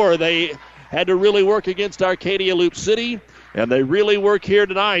 4. They had to really work against Arcadia Loop City, and they really work here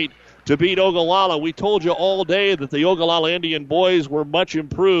tonight to beat Ogallala. We told you all day that the Ogallala Indian boys were much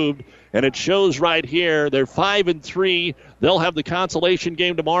improved, and it shows right here. They're 5-3. They'll have the consolation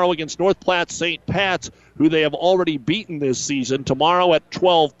game tomorrow against North Platte St. Pat's, who they have already beaten this season, tomorrow at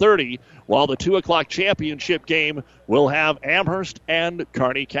 12:30, while the 2 o'clock championship game will have Amherst and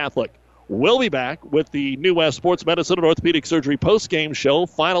Kearney Catholic. We'll be back with the New West Sports Medicine and Orthopedic Surgery post-game show,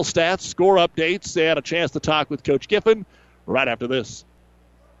 final stats, score updates, and a chance to talk with Coach Giffen right after this.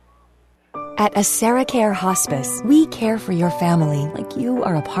 At AseraCare Hospice, we care for your family like you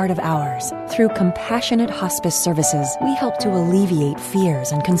are a part of ours. Through compassionate hospice services, we help to alleviate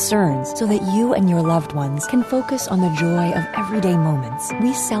fears and concerns so that you and your loved ones can focus on the joy of everyday moments.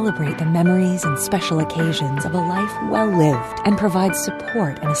 We celebrate the memories and special occasions of a life well lived and provide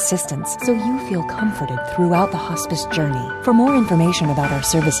support and assistance so you feel comforted throughout the hospice journey. For more information about our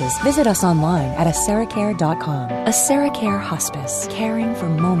services, visit us online at aseracare.com. AseraCare Hospice, caring for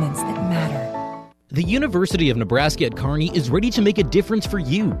moments that matter. The University of Nebraska at Kearney is ready to make a difference for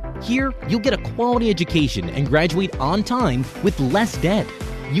you. Here, you'll get a quality education and graduate on time with less debt.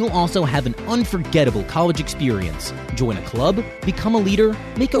 you'll also have an unforgettable college experience. Join a club, become a leader,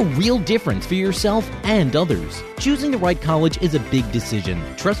 make a real difference for yourself and others. Choosing the right college is a big decision.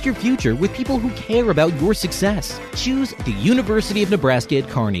 Trust your future with people who care about your success. Choose the University of Nebraska at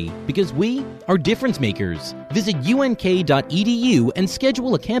Kearney, because we are difference makers. Visit unk.edu and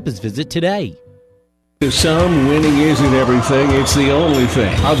schedule a campus visit today. To some, winning isn't everything, it's the only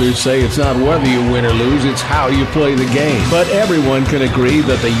thing. Others say it's not whether you win or lose, it's how you play the game. But everyone can agree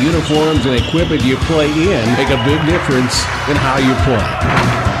that the uniforms and equipment you play in make a big difference in how you play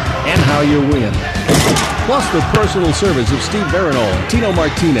and how you win. Plus the personal service of Steve Barinol, Tino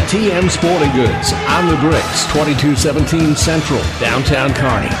Martinez, TM Sporting Goods, on the bricks, 2217 Central, downtown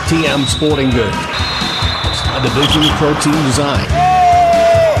Kearney. TM Sporting Goods, a division of Pro Team Design.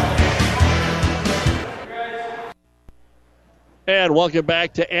 And welcome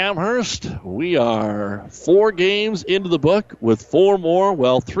back to Amherst. We are 4 games into the book with 3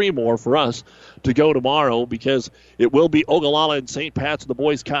 more for us to go tomorrow, because it will be Ogallala and St. Pat's in the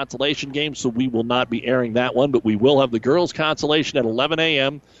boys' consolation game, so we will not be airing that one, but we will have the girls' consolation at 11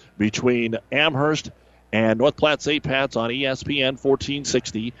 a.m. between Amherst and North Platte St. Pat's on ESPN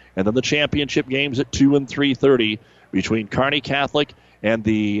 1460, and then the championship games at 2 and 3:30 between Kearney Catholic and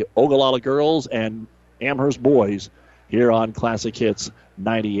the Ogallala girls and Amherst boys here on Classic Hits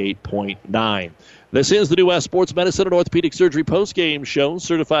 98.9. This is the New West Sports Medicine and Orthopedic Surgery postgame show.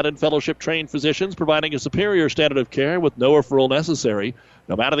 Certified and fellowship-trained physicians providing a superior standard of care with no referral necessary.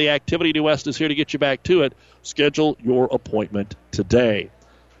 No matter the activity, New West is here to get you back to it. Schedule your appointment today.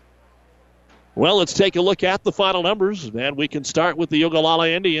 Well, let's take a look at the final numbers, and we can start with the Ogallala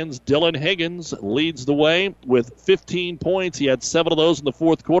Indians. Dylan Higgins leads the way with 15 points. He had 7 of those in the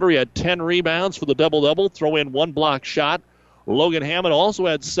fourth quarter. He had 10 rebounds for the double-double, throw in 1 block shot. Logan Hammond also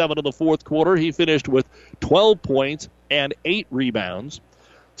had 7 in the fourth quarter. He finished with 12 points and 8 rebounds.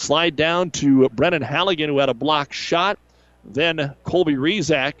 Slide down to Brennan Halligan, who had a block shot. Then Colby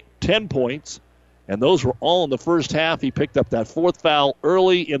Rezak, 10 points. And those were all in the first half. He picked up that 4th foul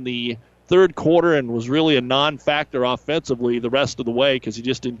early in the third quarter and was really a non-factor offensively the rest of the way because he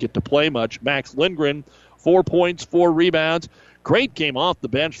just didn't get to play much. Max Lindgren, 4 points, 4 rebounds. Great game off the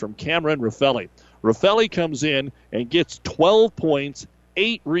bench from Cameron Raffelli. Raffelli comes in and gets 12 points,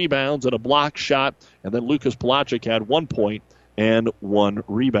 8 rebounds, and a block shot. And then Lucas Pelagic had 1 point and 1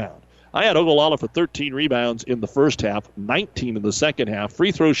 rebound. I had Ogallala for 13 rebounds in the first half, 19 in the second half.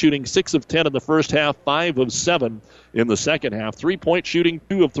 Free throw shooting 6 of 10 in the first half, 5 of 7 in the second half. 3-point shooting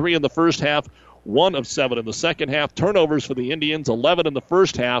 2 of 3 in the first half, 1 of 7 in the second half. Turnovers for the Indians, 11 in the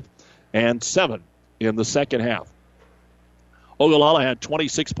first half and 7 in the second half. Ogallala had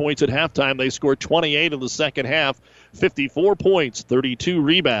 26 points at halftime. They scored 28 in the second half, 54 points, 32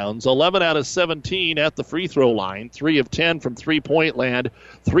 rebounds, 11 out of 17 at the free throw line, 3 of 10 from three-point land,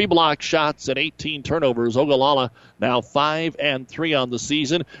 3 block shots and 18 turnovers. Ogallala now 5-3 on the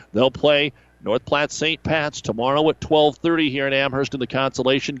season. They'll play North Platte St. Pat's tomorrow at 12:30 here in Amherst in the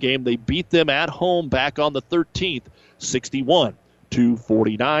consolation game. They beat them at home back on the 13th,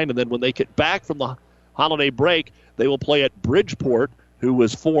 61-49. And then when they get back from the holiday break, they will play at Bridgeport, who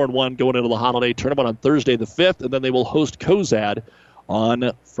was 4-1 going into the holiday tournament on Thursday the 5th, and then they will host Cozad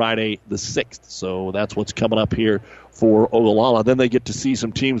on Friday the 6th. So that's what's coming up here for Ogallala. Then they get to see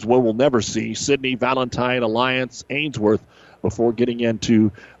some teams we'll never see, Sydney, Valentine, Alliance, Ainsworth, before getting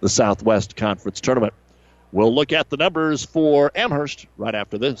into the Southwest Conference Tournament. We'll look at the numbers for Amherst right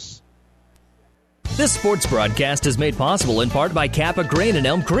after this. This sports broadcast is made possible in part by Kappa Grain in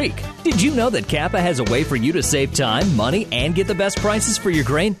Elm Creek. Did you know that Kappa has a way for you to save time, money, and get the best prices for your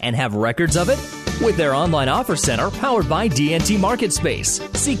grain and have records of it? With their online offer center powered by DNT Market Space.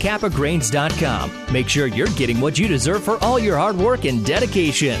 See kappagrains.com. Make sure you're getting what you deserve for all your hard work and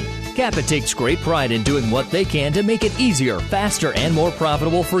dedication. Kappa takes great pride in doing what they can to make it easier, faster, and more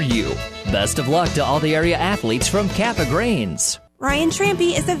profitable for you. Best of luck to all the area athletes from Kappa Grains. Ryan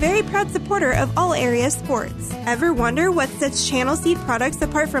Trampy is a very proud supporter of all area sports. Ever wonder what sets Channel Seed products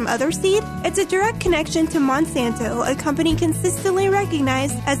apart from other seed? It's a direct connection to Monsanto, a company consistently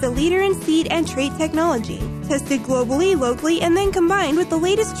recognized as a leader in seed and trait technology. Tested globally, locally, and then combined with the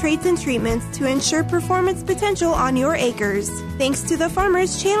latest traits and treatments to ensure performance potential on your acres. Thanks to the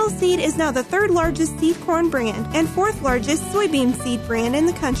farmers, Channel Seed is now the 3rd largest seed corn brand and 4th largest soybean seed brand in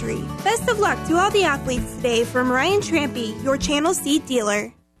the country. Best of luck to all the athletes today from Ryan Trampy, your Channel Seed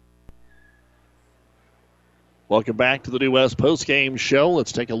dealer. Welcome back to the New West postgame show.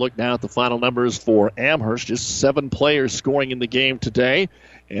 Let's take a look now at the final numbers for Amherst. Just 7 players scoring in the game today.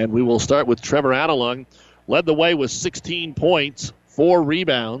 And we will start with Trevor Adelung. Led the way with 16 points, 4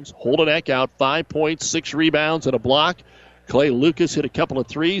 rebounds. Holden Eckhout, 5 points, 6 rebounds, and a block. Clay Lucas hit a couple of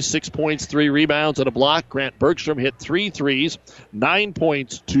threes, 6 points, 3 rebounds, and a block. Grant Bergstrom hit 3 threes, 9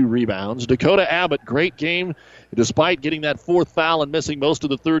 points, 2 rebounds. Dakota Abbott, great game. Despite getting that 4th foul and missing most of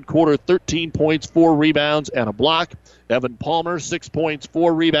the third quarter, 13 points, 4 rebounds, and a block. Evan Palmer, 6 points,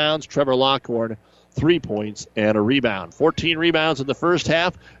 4 rebounds. Trevor Lockhorn, 3 points and a rebound. 14 rebounds in the first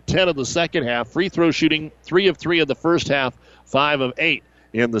half, 10 in the second half. Free throw shooting, 3 of 3 in the first half, 5 of 8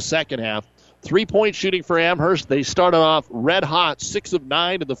 in the second half. 3-point shooting for Amherst. They started off red hot, 6 of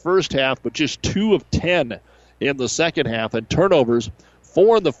 9 in the first half, but just 2 of 10 in the second half. And turnovers,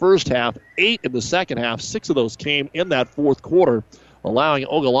 4 in the first half, 8 in the second half. 6 of those came in that fourth quarter, allowing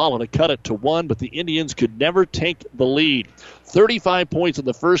Ogallala to cut it to 1, but the Indians could never take the lead. 35 points in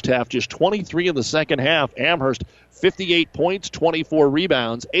the first half, just 23 in the second half. Amherst, 58 points, 24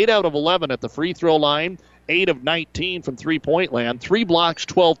 rebounds, 8 out of 11 at the free throw line, 8 of 19 from three-point land, 3 blocks,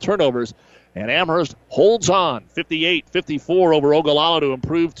 12 turnovers. And Amherst holds on, 58-54 over Ogallala to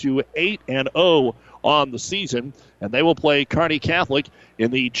improve to 8-0 on the season. And they will play Kearney Catholic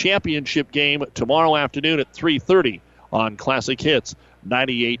in the championship game tomorrow afternoon at 3:30 on Classic Hits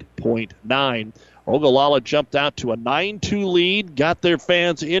 98.9. Ogallala jumped out to a 9-2 lead, got their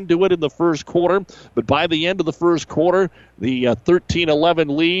fans into it in the first quarter. But by the end of the first quarter, the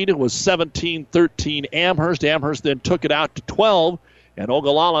 13-11 lead was 17-13 Amherst. Amherst then took it out to 12. And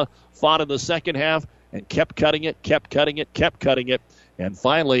Ogallala fought in the second half and kept cutting it. And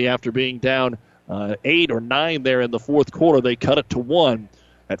finally, after being down 8 or 9 there in the fourth quarter, they cut it to 1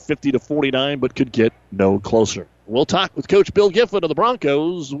 at 50-49, but could get no closer. We'll talk with Coach Bill Giffen of the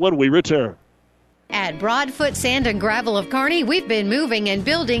Broncos when we return. At Broadfoot Sand and Gravel of Kearney, we've been moving and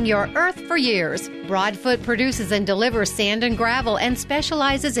building your earth for years. Broadfoot produces and delivers sand and gravel and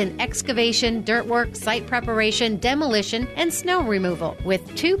specializes in excavation, dirt work, site preparation, demolition, and snow removal,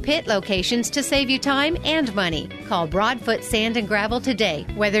 with 2 pit locations to save you time and money. Call Broadfoot Sand and Gravel today.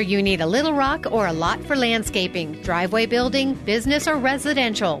 Whether you need a little rock or a lot for landscaping, driveway building, business, or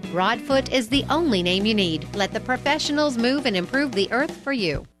residential, Broadfoot is the only name you need. Let the professionals move and improve the earth for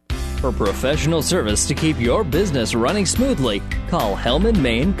you. For professional service to keep your business running smoothly, call Hellman,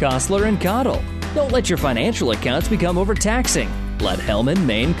 Maine, Kostler, and Cottle. Don't let your financial accounts become overtaxing. Let Hellman,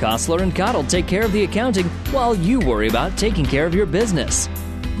 Maine, Kostler, and Cottle take care of the accounting while you worry about taking care of your business.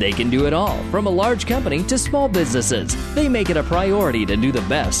 They can do it all, from a large company to small businesses. They make it a priority to do the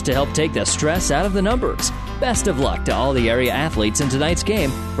best to help take the stress out of the numbers. Best of luck to all the area athletes in tonight's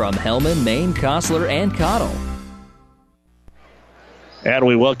game from Hellman, Maine, Kostler, and Cottle. And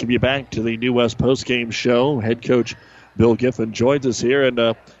we welcome you back to the New West postgame show. Head coach Bill Giffen joins us here.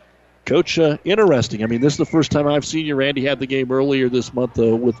 And, Coach, interesting. I mean, this is the first time I've seen you. Randy had the game earlier this month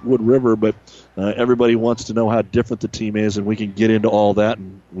with Wood River, but everybody wants to know how different the team is, and we can get into all that.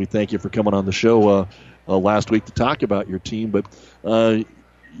 And we thank you for coming on the show last week to talk about your team. But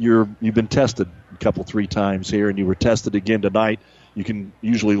you've been tested a couple, 3 times here, and you were tested again tonight. You can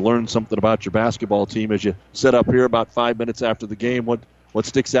usually learn something about your basketball team as you sit up here about 5 minutes after the game. What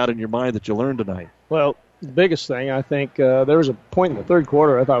sticks out in your mind that you learned tonight? Well, the biggest thing, I think, there was a point in the third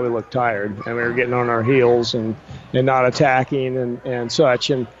quarter I thought we looked tired, and we were getting on our heels and not attacking and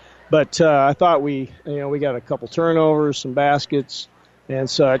such. But I thought we got a couple turnovers, some baskets, and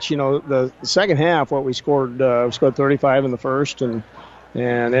such. The second half, what we scored 35 in the first and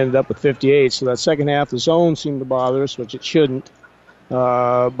ended up with 58. So that second half, the zone seemed to bother us, which it shouldn't.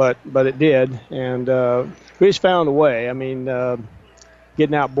 But it did, and we just found a way. I mean,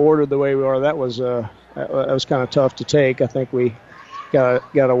 getting outboarded the way we are, that was kind of tough to take. I think we got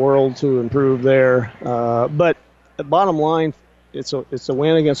a world to improve there. But the bottom line, it's a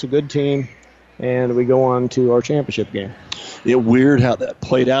win against a good team, and we go on to our championship game. It's weird how that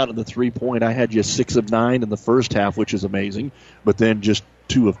played out in the 3-point. I had you 6 of 9 in the first half, which is amazing, but then just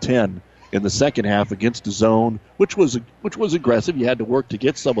 2 of 10. In the second half against the zone, which was aggressive. You had to work to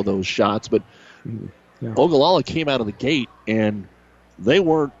get some of those shots, but Ogallala came out of the gate, and they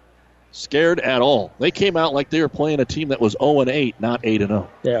weren't scared at all. They came out like they were playing a team that was 0-8, not 8-0.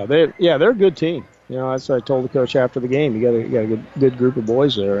 Yeah, they're a good team. That's what I told the coach after the game. You got a good group of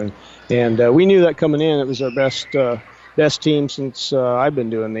boys there, and we knew that coming in. It was our best team since I've been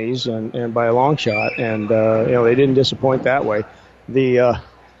doing these, and by a long shot. And they didn't disappoint that way.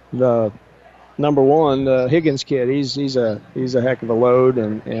 The number 1, Higgins kid, he's a heck of a load,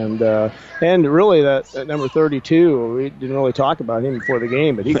 and really that number 32, we didn't really talk about him before the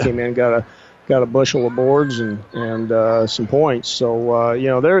game, but he came in, got a bushel of boards and some points. So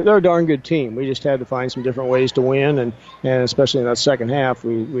they're a darn good team. We just had to find some different ways to win, and especially in that second half,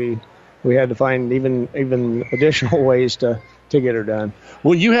 we we had to find even additional ways to get her done.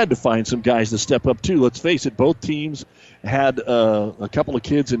 Well, you had to find some guys to step up, too. Let's face it, both teams had a couple of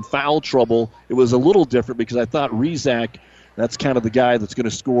kids in foul trouble. It was a little different because I thought Rezac, that's kind of the guy that's going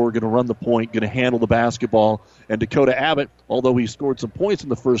to score, going to run the point, going to handle the basketball. And Dakota Abbott, although he scored some points in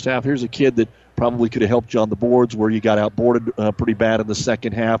the first half, here's a kid that probably could have helped you on the boards where you got outboarded pretty bad in the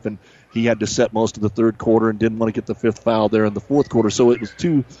second half, and he had to set most of the third quarter and didn't want to get the fifth foul there in the fourth quarter. So it was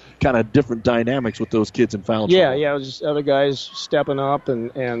two kind of different dynamics with those kids in foul trouble. Yeah, it was just other guys stepping up,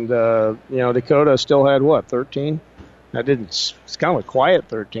 and Dakota still had, 13? It's kind of a quiet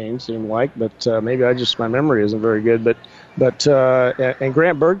 13, seemed like, but maybe my memory isn't very good. And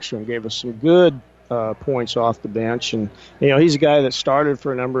Grant Bergstrom gave us some good points off the bench, and he's a guy that started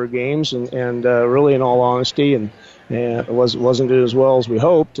for a number of games, and really, in all honesty, and it wasn't doing as well as we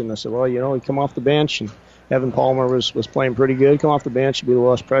hoped. And I said, well, you come off the bench, and Evan Palmer was playing pretty good. Come off the bench, be a little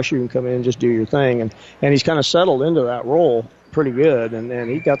less pressure, you can come in and just do your thing, and he's kind of settled into that role pretty good, and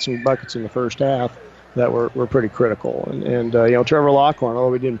he got some buckets in the first half that were pretty critical. And Trevor Lockhorn,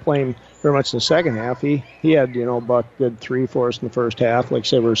 although we didn't play him very much in the second half, he had, a good 3 for us in the first half. Like I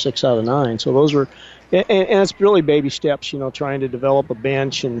said, we were 6 out of 9. So those were, and it's really baby steps, trying to develop a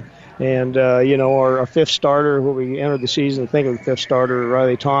bench and our fifth starter, when we entered the season, thinking the fifth starter,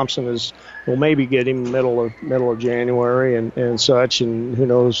 Riley Thompson, we'll maybe get him middle of January and such, and who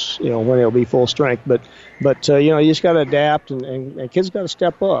knows, when he'll be full strength. But you just got to adapt, and kids got to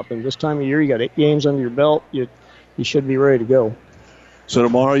step up. And this time of year, you got 8 games under your belt. You should be ready to go. So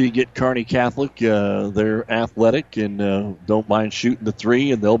tomorrow you get Kearney Catholic. They're athletic and don't mind shooting the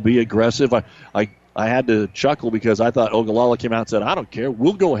three, and they'll be aggressive. I had to chuckle because I thought Ogallala came out and said, I don't care,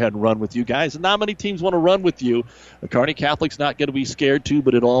 we'll go ahead and run with you guys. And not many teams want to run with you. Kearney Catholic's not going to be scared too,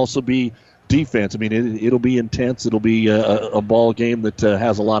 but it'll also be defense. I mean, it'll be intense. It'll be a ball game that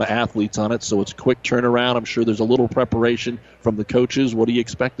has a lot of athletes on it, so it's a quick turnaround. I'm sure there's a little preparation from the coaches. What are you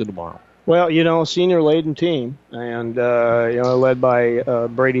expecting tomorrow? Well, senior-laden team, and, led by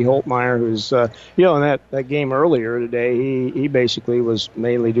Brady Holtmeyer, who's, in that game earlier today, he basically was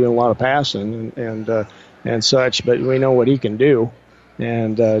mainly doing a lot of passing and such, but we know what he can do.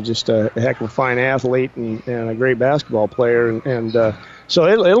 And just a heck of a fine athlete and a great basketball player. And so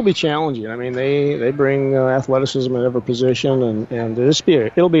it'll be challenging. I mean, they bring athleticism in every position, and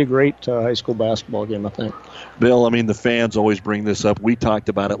it'll be a great high school basketball game, I think. Bill, I mean, the fans always bring this up. We talked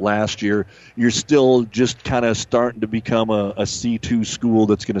about it last year. You're still just kind of starting to become a C2 school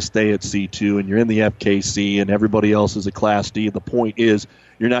that's going to stay at C2, and you're in the FKC, and everybody else is a Class D. The point is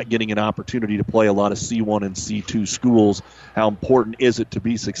you're not getting an opportunity to play a lot of C1 and C2 schools. How important is it to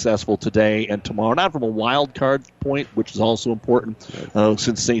be successful today and tomorrow? Not from a wild card point, which is also important,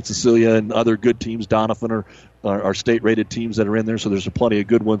 since St. Cecilia and other good teams, Donovan, are state-rated teams that are in there, so there's plenty of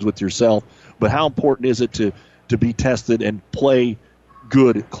good ones with yourself. But how important is it to be tested and play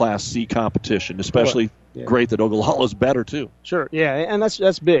good Class C competition, especially great that Ogallala's better too. Sure, yeah, and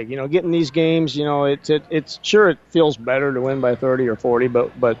that's big. Getting these games, it's sure it feels better to win by 30 or 40,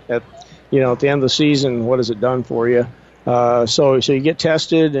 but at the end of the season, what has it done for you? So you get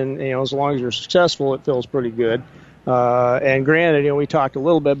tested, and as long as you're successful, it feels pretty good. And granted, we talked a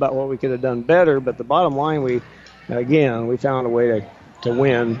little bit about what we could have done better, but the bottom line, we found a way to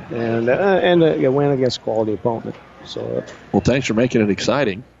win and win against a quality opponent. So, well, thanks for making it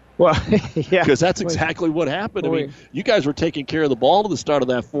exciting. Well, yeah, because that's exactly what happened. I mean, you guys were taking care of the ball to the start of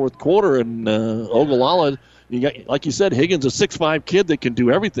that fourth quarter, and Ogallala, you got, like you said, Higgins, a 6'5" kid that can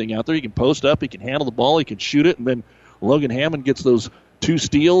do everything out there. He can post up, he can handle the ball, he can shoot it, and then Logan Hammond gets those 2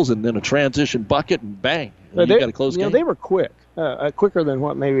 steals and then a transition bucket, and bang, you got a close game. They were quick, quicker than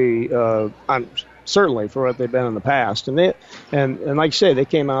what maybe I'm certainly for what they've been in the past, and like you say, they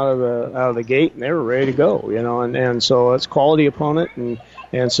came out of the gate and they were ready to go, and so it's quality opponent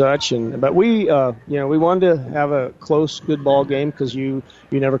and such, but we wanted to have a close, good ball game because you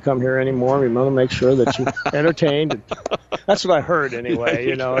never come here anymore. We want to make sure that you're entertained. That's what I heard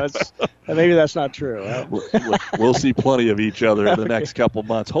anyway. Maybe that's not true. We'll see plenty of each other in the next couple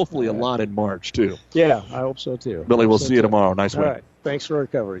months. Hopefully, a lot in March too. Yeah, I hope so too. Billy, we'll see you tomorrow. Nice win. All right. Thanks for our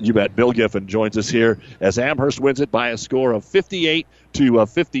coverage. You bet. Bill Giffen joins us here as Amherst wins it by a score of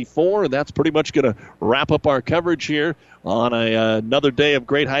 58-54, and that's pretty much going to wrap up our coverage here on another day of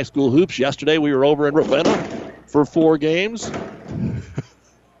great high school hoops. Yesterday we were over in Ravenna for 4 games.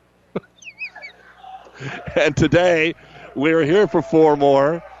 And today we're here for 4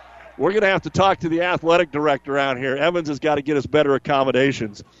 more. We're going to have to talk to the athletic director out here. Evans has got to get us better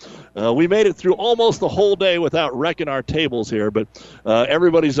accommodations. We made it through almost the whole day without wrecking our tables here, but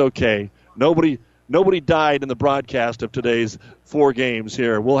everybody's okay. Nobody nobody died in the broadcast of today's 4 games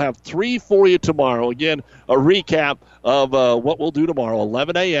here. We'll have 3 for you tomorrow. Again, a recap of what we'll do tomorrow.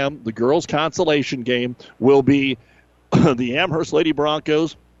 11 a.m., the girls' consolation game will be the Amherst Lady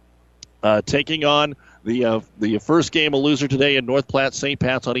Broncos taking on the first game, a loser today in North Platte St.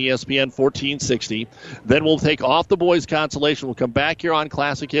 Pat's on ESPN 1460. Then we'll take off the boys' consolation. We'll come back here on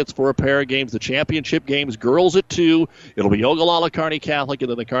Classic Hits for a pair of games. The championship games, girls at 2. It'll be Ogallala Kearney Catholic and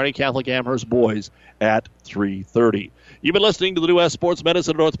then the Kearney Catholic Amherst boys at 3:30. You've been listening to the New West Sports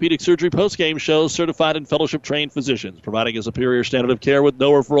Medicine and Orthopedic Surgery postgame shows, certified and fellowship-trained physicians, providing a superior standard of care with no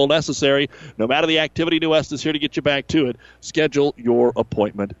referral necessary. No matter the activity, New West is here to get you back to it. Schedule your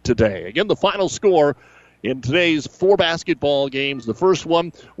appointment today. Again, the final score in today's 4 basketball games. The first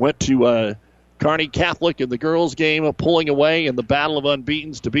one went to Kearney Catholic in the girls' game, pulling away in the Battle of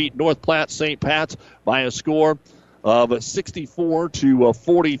Unbeatens to beat North Platte St. Pat's by a score of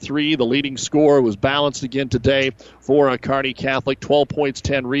 64-43. The leading scorer was balanced again today for Kearney Catholic. 12 points,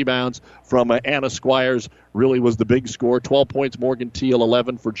 10 rebounds from Anna Squires really was the big score. 12 points, Morgan Teal,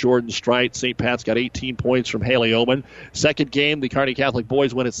 11 for Jordan Strite. St. Pat's got 18 points from Haley Oman. Second game, the Kearney Catholic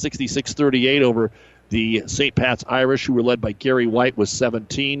boys win at 66-38 over the St. Pat's Irish, who were led by Gary White, was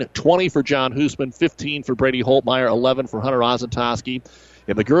 17. 20 for John Hoosman, 15 for Brady Holtmeyer, 11 for Hunter Ozentowski.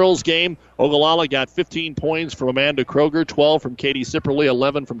 In the girls' game, Ogallala got 15 points from Amanda Kroger, 12 from Katie Sipperly,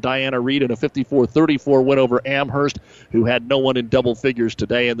 11 from Diana Reed, and a 54-34 win over Amherst, who had no one in double figures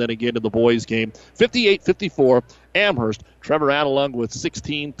today. And then again in the boys' game, 58-54, Amherst. Trevor Adelung with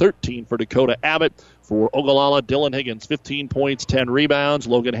 16, 13 for Dakota Abbott. For Ogallala, Dylan Higgins, 15 points, 10 rebounds.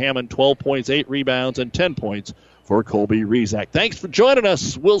 Logan Hammond, 12 points, 8 rebounds, and 10 points for Colby Rezac. Thanks for joining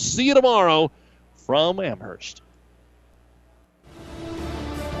us. We'll see you tomorrow from Amherst.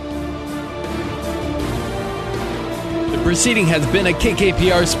 The proceeding has been a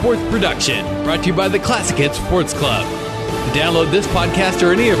KKPR sports production, brought to you by the Classic Hits Sports Club. To download this podcast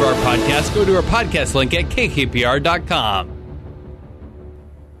or any of our podcasts, go to our podcast link at kkpr.com.